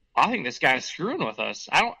 I think this guy's screwing with us.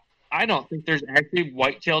 I don't think there's actually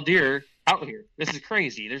white-tailed deer out here. This is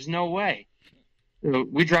crazy. There's no way. So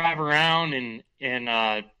we drive around, and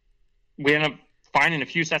we end up finding a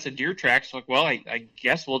few sets of deer tracks. Like, well, I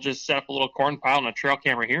guess we'll just set up a little corn pile and a trail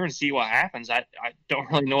camera here and see what happens. I don't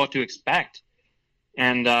really know what to expect.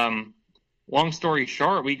 And long story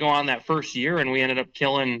short, we go on that first year, and we ended up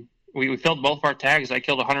killing – we filled both of our tags. I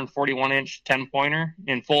killed a 141-inch 10-pointer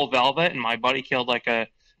in full velvet, and my buddy killed I think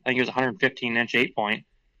it was a 115-inch 8-point.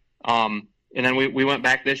 And then we went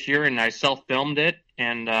back this year, and I self-filmed it.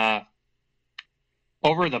 And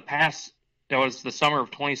over the past – that was the summer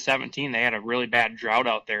of 2017. They had a really bad drought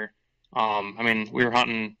out there. We were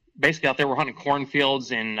hunting basically out there. We're hunting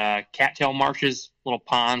cornfields and cattail marshes, little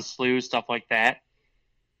ponds, sloughs, stuff like that.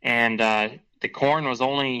 And the corn was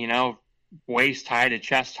only, waist high to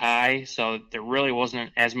chest high, so there really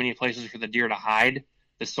wasn't as many places for the deer to hide.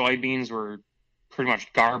 The soybeans were pretty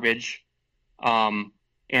much garbage. And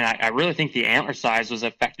I really think the antler size was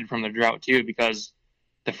affected from the drought too, because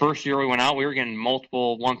the first year we went out, we were getting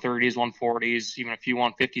multiple 130s, 140s, even a few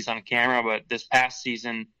 150s on camera. But this past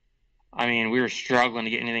season, we were struggling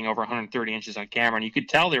to get anything over 130 inches on camera. And you could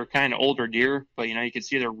tell they were kind of older deer, but, you could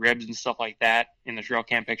see their ribs and stuff like that in the trail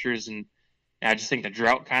cam pictures. And I just think the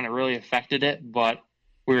drought kind of really affected it. But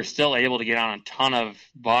we were still able to get on a ton of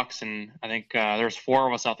bucks. And I think there's 4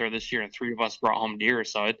 of us out there this year, and 3 of us brought home deer.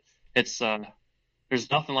 So it's there's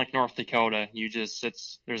nothing like North Dakota.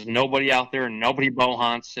 There's nobody out there, nobody bow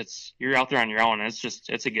hunts. You're out there on your own. And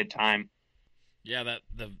it's a good time. Yeah,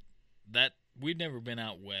 that we'd never been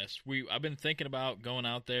out west. I've been thinking about going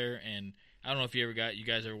out there, and I don't know if you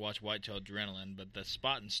guys ever watch Whitetail Adrenaline, but the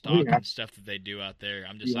spot and stalk and stuff that they do out there,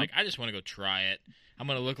 I'm just I just want to go try it. I'm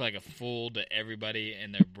gonna look like a fool to everybody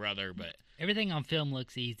and their brother, but everything on film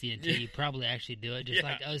looks easy until you probably actually do it. Just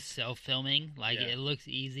like us self-filming, it looks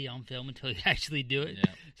easy on film until you actually do it.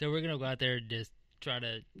 Yeah. So we're gonna go out there and just try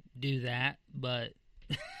to do that, but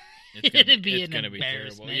it'd be an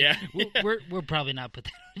embarrassment. Yeah, we're probably not put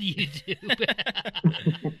that on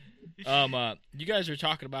YouTube. You guys are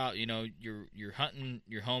talking about you're hunting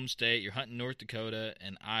your home state, you're hunting North Dakota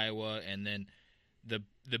and Iowa, and then the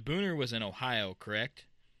Booner was in Ohio, correct?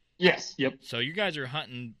 Yes. Yep. So you guys are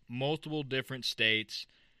hunting multiple different states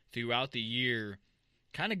throughout the year.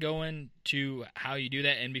 Kind of go into how you do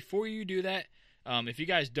that, and before you do that, if you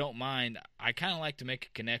guys don't mind, I kind of like to make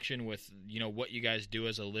a connection with what you guys do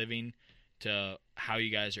as a living to how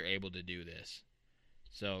you guys are able to do this.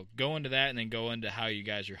 So go into that, and then go into how you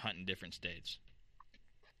guys are hunting different states.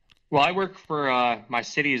 Well, I work for my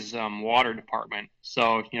city's water department.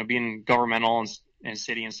 So, being governmental and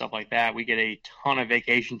city and stuff like that, we get a ton of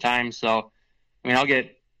vacation time. So, I'll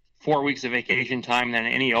get 4 weeks of vacation time. Then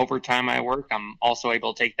any overtime I work, I'm also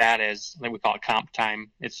able to take that as, we call it comp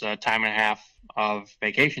time. It's a time and a half of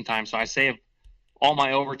vacation time. So I save all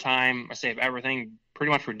my overtime. I save everything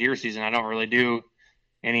pretty much for deer season. I don't really do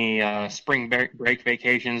any spring break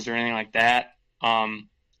vacations or anything like that. I've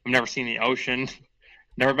never seen the ocean,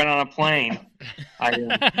 never been on a plane.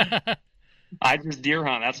 I just deer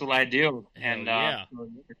hunt. That's what I do, and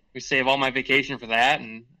we save all my vacation for that.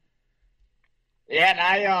 And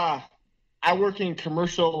I work in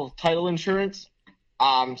commercial title insurance.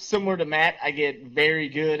 Similar to Matt, I get very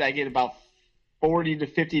good. I get about 40 to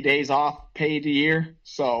 50 days off paid a year,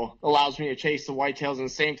 so allows me to chase the whitetails. And the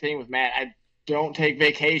same thing with Matt. I don't take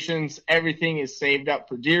vacations. Everything is saved up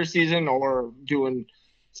for deer season or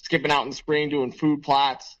skipping out in the spring, doing food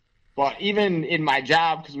plots. But even in my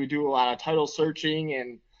job, because we do a lot of title searching,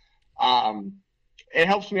 and it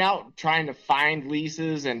helps me out trying to find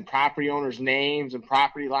leases and property owners' names and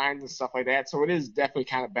property lines and stuff like that. So it is definitely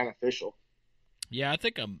kind of beneficial. Yeah, I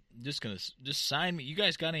think I'm just going to just sign me. You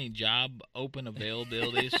guys got any job open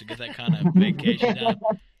availabilities to get that kind of vacation job?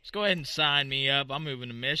 Just go ahead and sign me up. I'm moving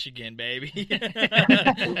to Michigan, baby.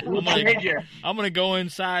 I'm gonna go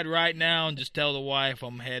inside right now and just tell the wife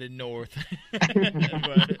I'm headed north.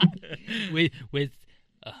 with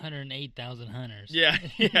 108,000 hunters. Yeah.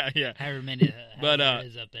 However many there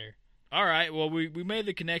is up there. All right. Well, we made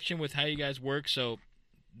the connection with how you guys work. So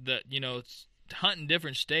it's hunting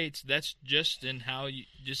different states. That's just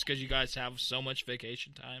because you guys have so much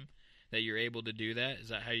vacation time that you're able to do that. Is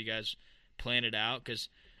that how you guys plan it out? Because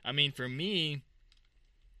I mean, for me,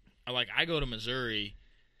 I go to Missouri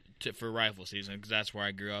for rifle season because that's where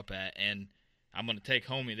I grew up at, and I'm going to take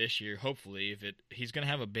homie this year. Hopefully, he's going to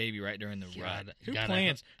have a baby right during the rut. Who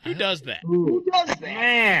plans? Who does that? Who does that?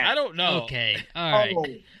 Man, I don't know. Okay, all right.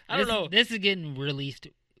 I don't know. This is getting released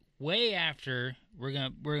way after we're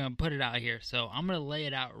gonna put it out here, so I'm gonna lay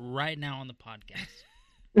it out right now on the podcast.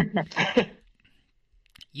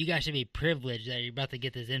 You guys should be privileged that you're about to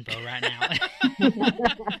get this info right now.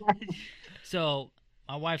 So,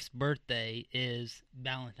 my wife's birthday is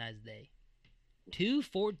Valentine's Day.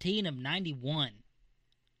 2/14 of 91.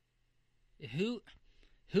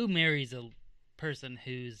 Who marries a person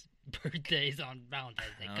whose birthday's on Valentine's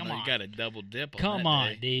Day? Come on. You got a double dip on Come that on,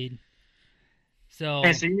 day. dude. So,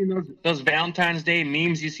 hey, so you mean those Valentine's Day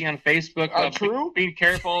memes you see on Facebook are true? Be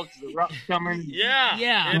careful, the rut's coming.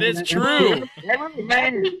 Yeah, it is true.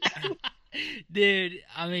 Dude,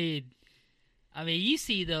 I mean, you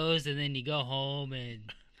see those, and then you go home, and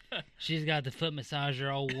she's got the foot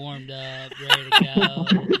massager all warmed up, ready to go.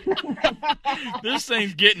 This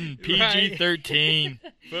thing's getting PG-13.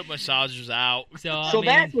 Foot massagers out. So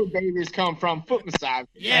that's where babies come from, foot massage.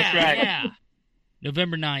 Yeah, that's right. Yeah.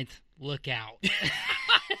 November 9th. Look out.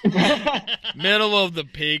 Middle of the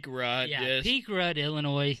peak rut. Yeah, peak rut,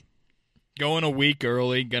 Illinois. Going a week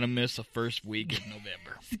early. Going to miss the first week of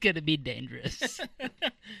November. It's going to be dangerous.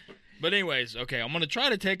 But anyways, okay, I'm going to try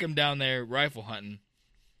to take him down there rifle hunting.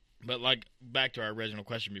 But back to our original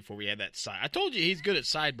question before we had that side. I told you he's good at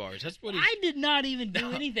sidebars. That's what I did not even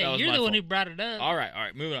do anything. You're the one who brought it up. All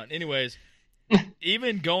right, moving on. Anyways,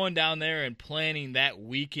 even going down there and planning that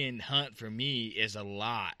weekend hunt for me is a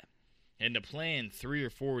lot. And to plan 3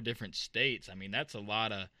 or 4 different states, I mean, that's a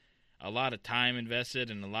lot of time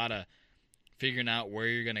invested and a lot of figuring out where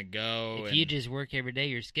you're going to go. If you just work every day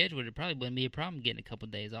your schedule, it probably wouldn't be a problem getting a couple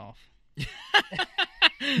of days off.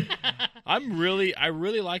 I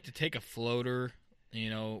really like to take a floater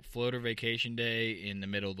vacation day in the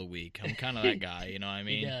middle of the week. I'm kind of that guy, you know what I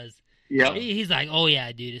mean? He does. Yeah. He's like, oh,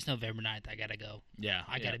 yeah, dude, it's November 9th. I got to go. Yeah.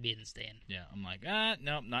 I got to be in the stand. Yeah. I'm like,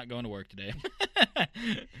 nope, not going to work today.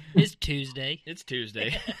 It's Tuesday. It's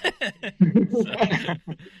Tuesday.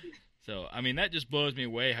 So, I mean, that just blows me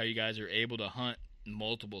away how you guys are able to hunt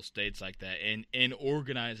multiple states like that and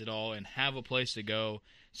organize it all and have a place to go.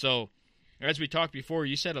 So, as we talked before,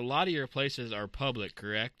 you said a lot of your places are public,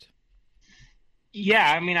 correct?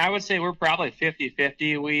 Yeah, I mean, I would say we're probably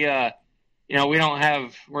 50-50. We we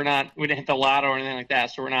didn't hit the lotto or anything like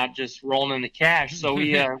that, so we're not just rolling in the cash. So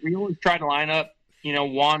we always try to line up,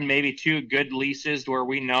 1, maybe 2 good leases where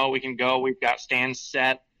we know we can go. We've got stands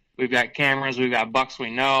set, we've got cameras, we've got bucks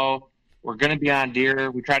we know. We're going to be on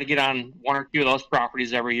deer. We try to get on 1 or 2 of those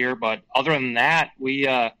properties every year, but other than that, we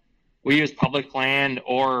use public land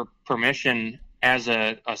or permission as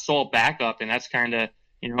a sole backup, and that's kind of,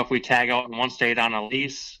 if we tag out in one state on a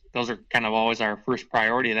lease, those are kind of always our first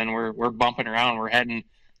priority. Then we're bumping around. We're heading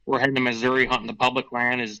to Missouri hunting the public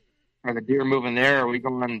land. Are the deer moving there? Are we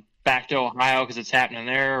going back to Ohio because it's happening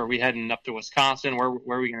there? Are we heading up to Wisconsin? Where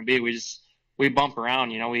are we going to be? We bump around.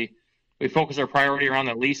 We focus our priority around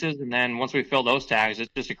the leases, and then once we fill those tags,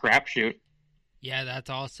 it's just a crapshoot. Yeah, that's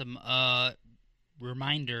awesome.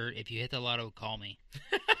 Reminder: if you hit the lotto, call me.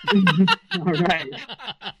 All right.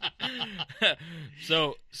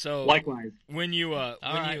 So Likewise. when you All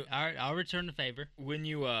right, I'll return the favor. when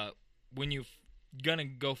you gonna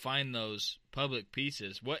go find those public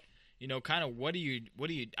pieces, what kind of what do you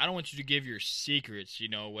I don't want you to give your secrets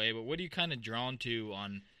away, but what are you kind of drawn to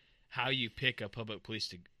on how you pick a public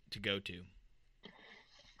police to go to?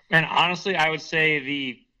 And honestly, I would say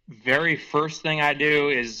the very first thing I do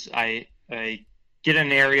is I get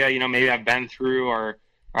an area, maybe I've been through or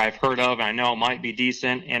I've heard of, and I know it might be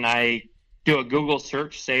decent, and I do a Google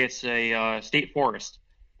search, say it's a state forest.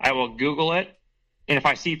 I will Google it, and if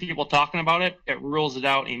I see people talking about it, it rules it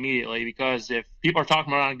out immediately, because if people are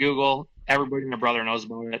talking about it on Google, everybody and their brother knows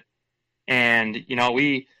about it. And,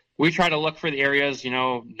 we try to look for the areas,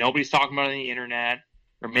 nobody's talking about it on the internet,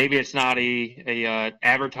 or maybe it's not a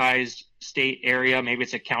advertised state area. Maybe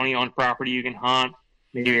it's a county-owned property you can hunt.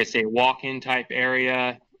 Maybe it's a walk-in type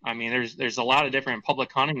area. I mean, there's a lot of different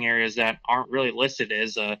public hunting areas that aren't really listed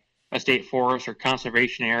as a state forest or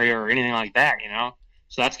conservation area or anything like that,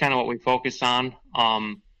 So that's kind of what we focus on.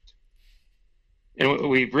 And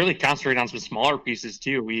we really concentrate on some smaller pieces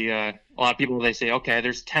too. A lot of people, they say, okay,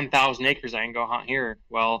 there's 10,000 acres I can go hunt here.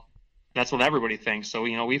 Well, that's what everybody thinks. So,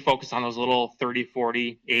 we focus on those little 30,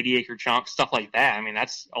 40, 80 acre chunks, stuff like that. I mean,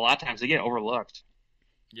 that's a lot of times they get overlooked.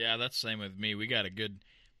 Yeah, that's the same with me. We got a good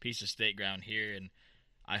piece of state ground here, and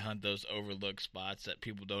I hunt those overlooked spots that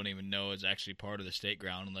people don't even know is actually part of the state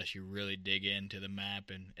ground unless you really dig into the map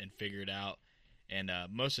and figure it out. And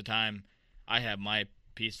most of the time, I have my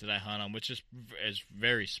piece that I hunt on, which is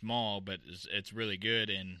very small, but it's really good.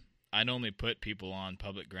 And I normally put people on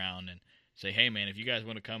public ground and say, hey, man, if you guys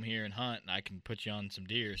want to come here and hunt, I can put you on some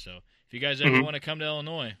deer. So if you guys ever want to come to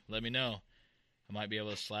Illinois, let me know. I might be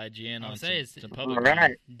able to slide you in on some public ground.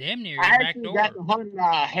 Right. Damn near your I back door. actually got to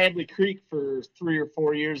hunt Hadley Creek for 3 or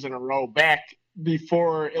 4 years in a row back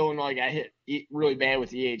before Illinois got hit really bad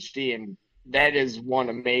with EHD, and that is one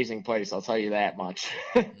amazing place. I'll tell you that much.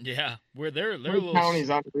 Yeah, they're a little county's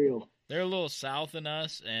unreal. They're a little south than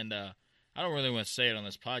us, and I don't really want to say it on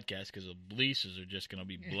this podcast because the leases are just going to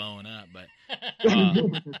be blowing up. But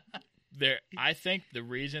I think the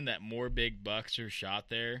reason that more big bucks are shot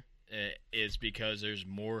there is because there's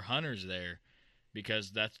more hunters there, because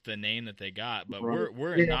that's the name that they got. But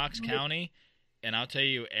we're in Knox County, and I'll tell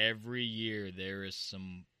you, every year there's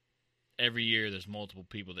multiple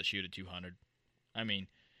people that shoot at 200. I mean,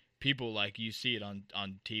 people, like, you see it on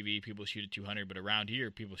TV, people shoot at 200, but around here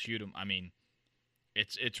people shoot them. I mean,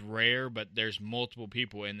 it's rare, but there's multiple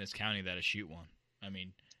people in this county that shoot one. I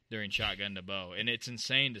mean, they're in shotgun to bow, and it's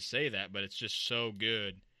insane to say that, but it's just so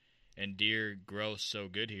good. And deer grow so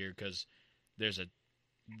good here because there's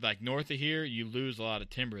north of here, you lose a lot of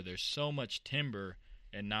timber. There's so much timber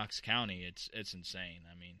in Knox County. It's insane.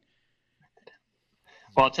 I mean,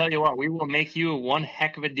 well, I'll tell you what, we will make you one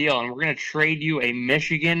heck of a deal, and we're going to trade you a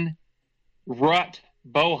Michigan rut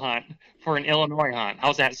bow hunt for an Illinois hunt.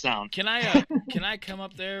 How's that sound? Can I come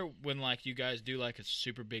up there when you guys do a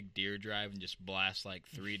super big deer drive and just blast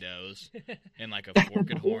 3 does and a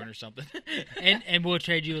forked horn or something? and we'll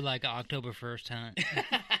trade you an October 1st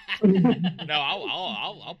hunt. No,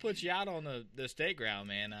 I'll put you out on the state ground,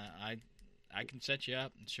 man. I can set you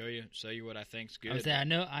up and show you what I think's good.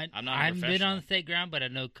 I haven't been on the state ground, but I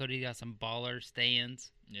know Cody got some baller stands.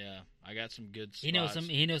 Yeah, I got some good spots.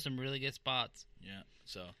 He knows some really good spots. Yeah.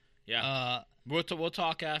 So yeah, we'll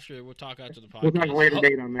talk after. Well talk after the podcast. We'll talk later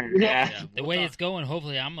date on that. Yeah. The way it's going,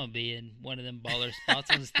 hopefully I'm gonna be in one of them baller spots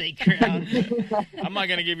on the state ground. I'm not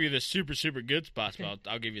gonna give you the super good spots, but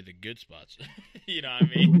I'll give you the good spots. You know what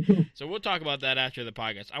I mean? So we'll talk about that after the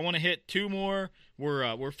podcast. I want to hit 2 more.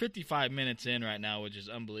 We're 55 minutes in right now, which is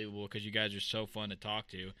unbelievable because you guys are so fun to talk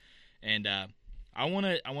to, and I want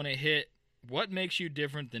to hit what makes you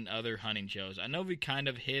different than other hunting shows. I know we kind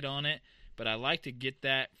of hit on it, but I like to get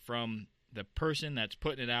that from the person that's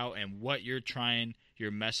putting it out and what your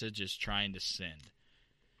message is trying to send.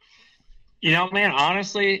 Man,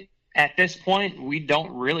 honestly, at this point, we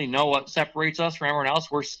don't really know what separates us from everyone else.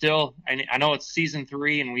 We're still, I know it's season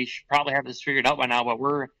 3 and we should probably have this figured out by now, but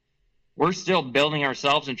we're still building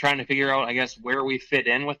ourselves and trying to figure out, I guess, where we fit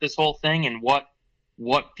in with this whole thing and what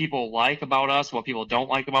people like about us, what people don't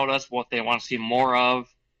like about us, what they want to see more of.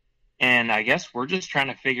 And I guess we're just trying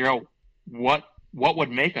to figure out what would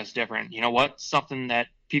make us different. What's something that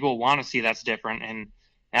people want to see that's different. And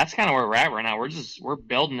that's kind of where we're at right now. We're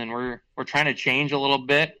building and we're trying to change a little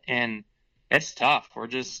bit, and it's tough. We're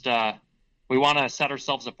just, we want to set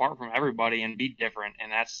ourselves apart from everybody and be different.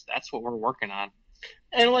 And that's what we're working on.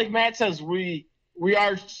 And like Matt says, we we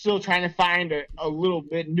are still trying to find a little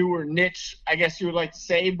bit newer niche, I guess you would like to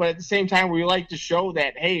say. But at the same time, we like to show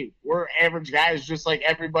that, hey, we're average guys just like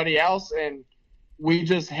everybody else. And we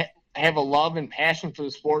just have a love and passion for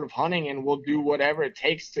the sport of hunting, and we'll do whatever it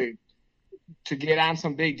takes to get on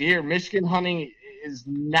some big deer. Michigan hunting is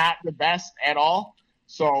not the best at all.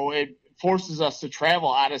 So it forces us to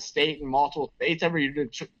travel out of state and multiple states every year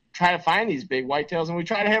to try to find these big whitetails. And we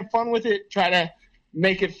try to have fun with it, try to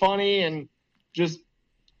make it funny, and just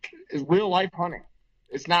real life hunting.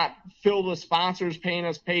 It's not filled with sponsors paying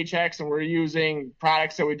us paychecks and we're using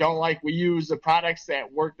products that we don't like. We use the products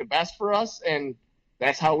that work the best for us, and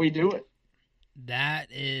that's how we do it.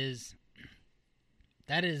 That is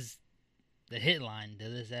the hit line to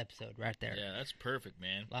this episode right there. Yeah, that's perfect,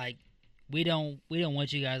 man. Like, we don't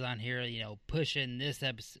want you guys on here, pushing this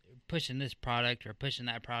product or pushing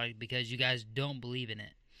that product because you guys don't believe in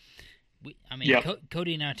it.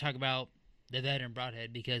 Cody and I talk about the Veteran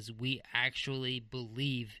Broadhead because we actually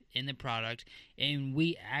believe in the product and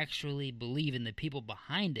we actually believe in the people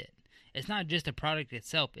behind it. It's not just the product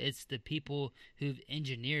itself, it's the people who've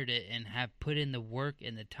engineered it and have put in the work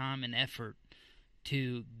and the time and effort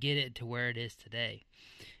to get it to where it is today.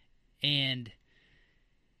 And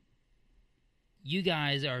you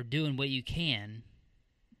guys are doing what you can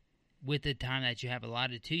with the time that you have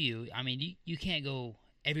allotted to you. I mean, you can't go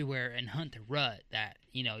everywhere and hunt the rut that,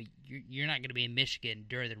 you're not going to be in Michigan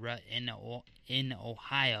during the rut, in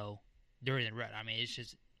Ohio during the rut. I mean, it's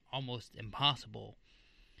just almost impossible.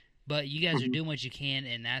 But you guys are doing what you can,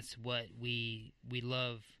 and that's what we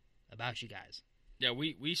love about you guys. Yeah,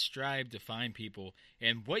 we strive to find people.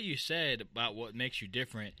 And what you said about what makes you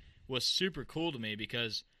different was super cool to me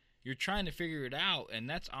because you're trying to figure it out, and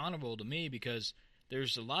that's honorable to me because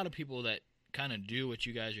there's a lot of people that kind of do what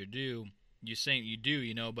you guys are you saying you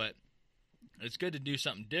do, but it's good to do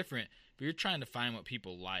something different, but you're trying to find what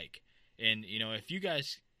people like. And, if you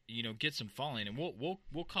guys, get some following, and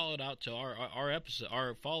we'll call it out to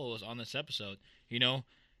our followers on this episode,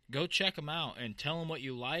 go check them out and tell them what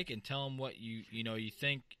you like and tell them what you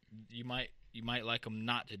think you might like them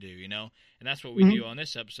not to do, and that's what we do on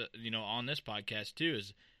this episode, on this podcast too,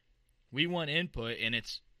 is we want input, and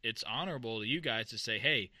it's honorable to you guys to say,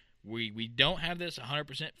 hey, we don't have this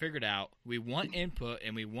 100% figured out. We want input,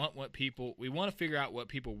 and we want to figure out what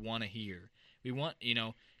people want to hear. We want,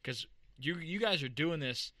 because you guys are doing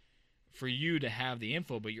this for you to have the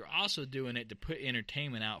info, but you're also doing it to put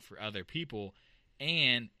entertainment out for other people.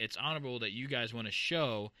 And it's honorable that you guys want to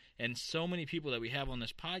show, and so many people that we have on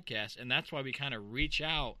this podcast, and that's why we kind of reach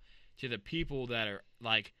out to the people that are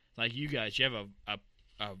like you guys. You have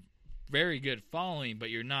a very good following,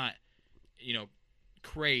 but you're not,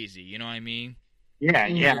 crazy. You know what I mean? Yeah.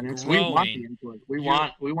 And we want the input. We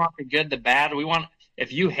want the good, the bad. We want.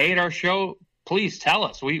 If you hate our show, please tell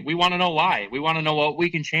us. We want to know why. We want to know what we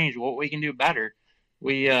can change, what we can do better.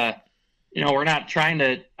 We're not trying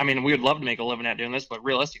to. I mean, we would love to make a living at doing this, but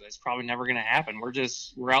realistically, it's probably never going to happen.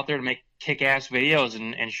 We're out there to make kick-ass videos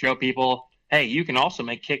and show people, hey, you can also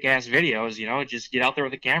make kick-ass videos. Just get out there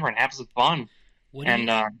with a camera and have some fun.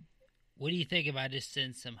 What do you think if I just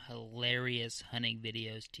send some hilarious hunting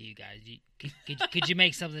videos to you guys? Could you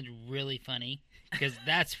make something really funny? Because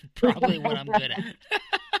that's probably what I'm good at.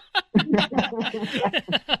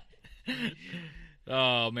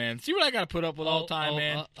 Oh, man. See what I got to put up with all the time,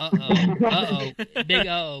 man? Big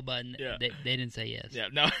uh-oh button. Yeah. They didn't say yes. Yeah,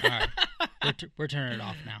 no. All right. We're turning it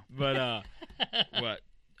off now. But,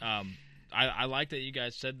 I like that you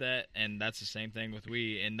guys said that, and that's the same thing with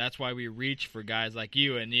we, and that's why we reach for guys like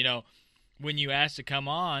you. And, when you asked to come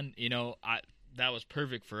on, that was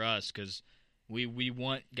perfect for us because we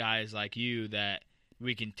want guys like you that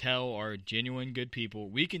we can tell are genuine good people.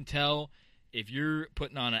 We can tell if you're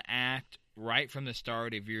putting on an act right from the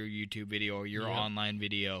start of your YouTube video or your online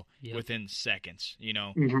video within seconds,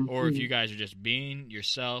 or if you guys are just being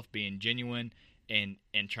yourself, being genuine, and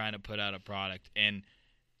trying to put out a product. And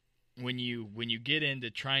when you get into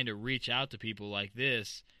trying to reach out to people like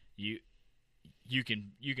this, you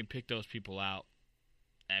can pick those people out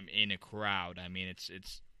in a crowd. I mean,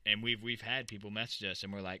 it's and we've had people message us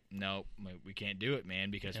and we're like, no, we can't do it, man,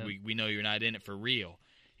 because we know you're not in it for real.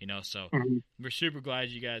 So we're super glad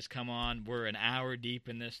you guys come on. We're an hour deep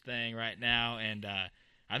in this thing right now, and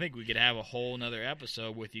I think we could have a whole nother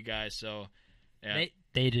episode with you guys. So yeah.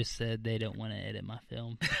 They just said they don't want to edit my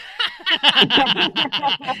film.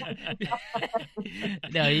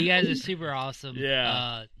 No, you guys are super awesome.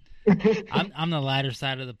 Yeah. I'm the lighter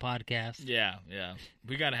side of the podcast. Yeah.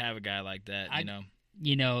 We got to have a guy like that,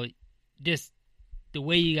 just the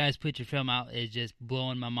way you guys put your film out is just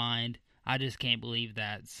blowing my mind. I just can't believe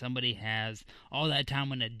that somebody has all that time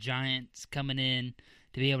when the Giants coming in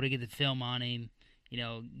to be able to get the film on him,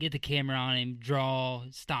 get the camera on him, draw,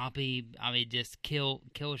 stop him. I mean, just kill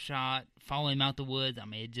a shot, follow him out the woods. I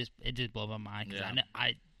mean, it just blows my mind because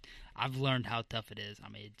I've learned how tough it is. I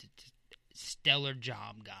mean, it's just stellar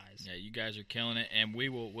job, guys. Yeah, you guys are killing it, and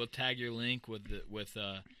we'll tag your link with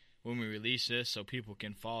when we release this so people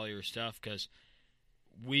can follow your stuff because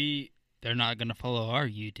they're not going to follow our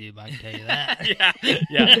YouTube, I can tell you that.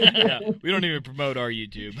 yeah. We don't even promote our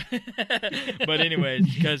YouTube. But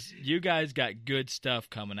anyways, because you guys got good stuff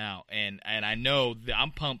coming out, and I know that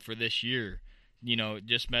I'm pumped for this year.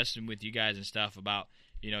 Just messing with you guys and stuff about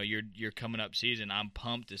your coming up season. I'm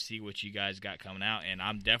pumped to see what you guys got coming out, and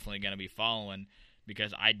I'm definitely going to be following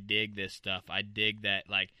because I dig this stuff. I dig that.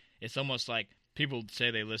 Like, it's almost like people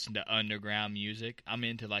say they listen to underground music. I'm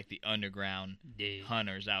into like the underground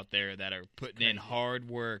hunters out there that are putting in hard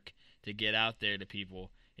work to get out there to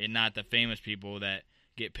people, and not the famous people that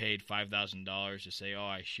get paid $5,000 to say, "Oh,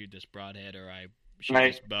 I shoot this broadhead or I shoot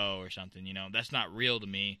this bow or something." That's not real to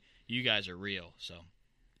me. You guys are real, so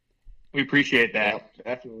we appreciate that. Yeah,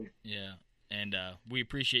 definitely. Yeah, and we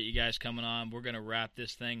appreciate you guys coming on. We're gonna wrap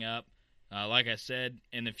this thing up. Like I said,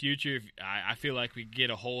 in the future, I feel like we get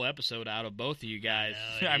a whole episode out of both of you guys.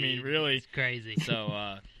 I mean, really. It's crazy. So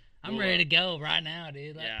I'm ready to go right now,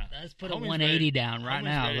 dude. Let's put a 180 down right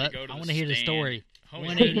now. I want to hear the story.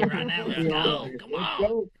 180 right now. Let's go. Come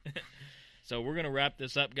on. So we're going to wrap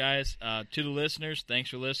this up, guys. To the listeners,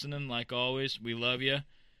 thanks for listening. Like always, we love you.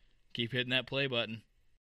 Keep hitting that play button.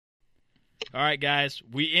 All right, guys.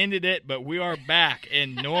 We ended it, but we are back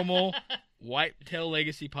in normal Whitetail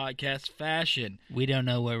Legacy podcast fashion. We don't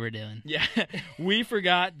know what we're doing. Yeah, we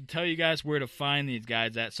forgot to tell you guys where to find these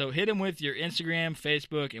guys at. So hit them with your Instagram,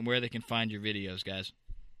 Facebook, and where they can find your videos, guys.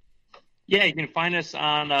 Yeah, you can find us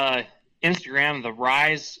on Instagram, the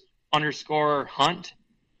Rise_Hunt,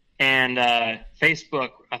 and Facebook.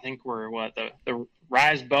 I think we're the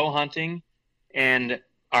Rise Bow Hunting, and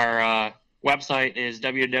our website is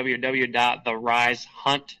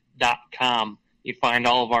www.therisehunt.com. You find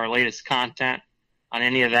all of our latest content on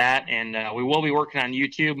any of that, and we will be working on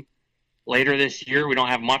YouTube later this year. We don't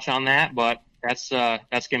have much on that, but that's going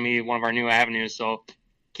to be one of our new avenues. So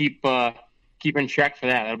keep in check for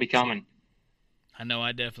that. That'll be coming. I know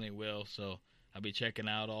I definitely will. So I'll be checking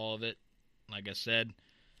out all of it. Like I said,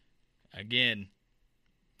 again,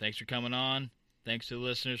 thanks for coming on. Thanks to the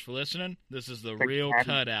listeners for listening. This is the real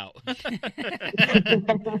cutout.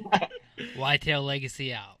 Whitetail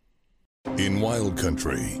Legacy out. In Wild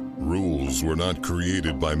Country, rules were not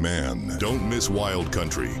created by man. Don't miss Wild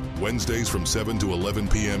Country, Wednesdays from 7 to 11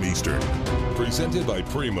 p.m. Eastern. Presented by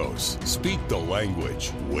Primos. Speak the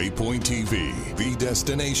language. Waypoint TV, the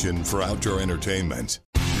destination for outdoor entertainment.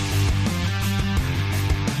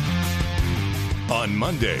 On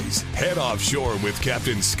Mondays, head offshore with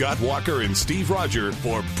Captain Scott Walker and Steve Roger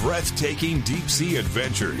for breathtaking deep-sea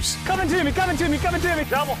adventures. Coming to me.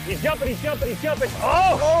 Double. He's jumping.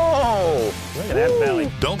 Oh! Look at that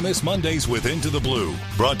belly. Don't miss Mondays with Into the Blue.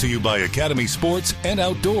 Brought to you by Academy Sports and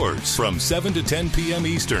Outdoors from 7 to 10 p.m.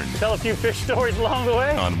 Eastern. Tell a few fish stories along the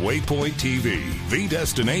way. On Waypoint TV, the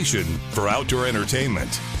destination for outdoor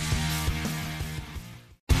entertainment.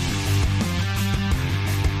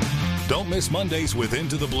 Don't miss Mondays with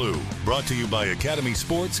Into the Blue, brought to you by Academy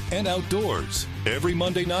Sports and Outdoors. Every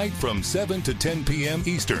Monday night from 7 to 10 p.m.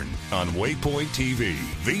 Eastern on Waypoint TV,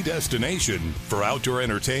 the destination for outdoor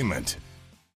entertainment.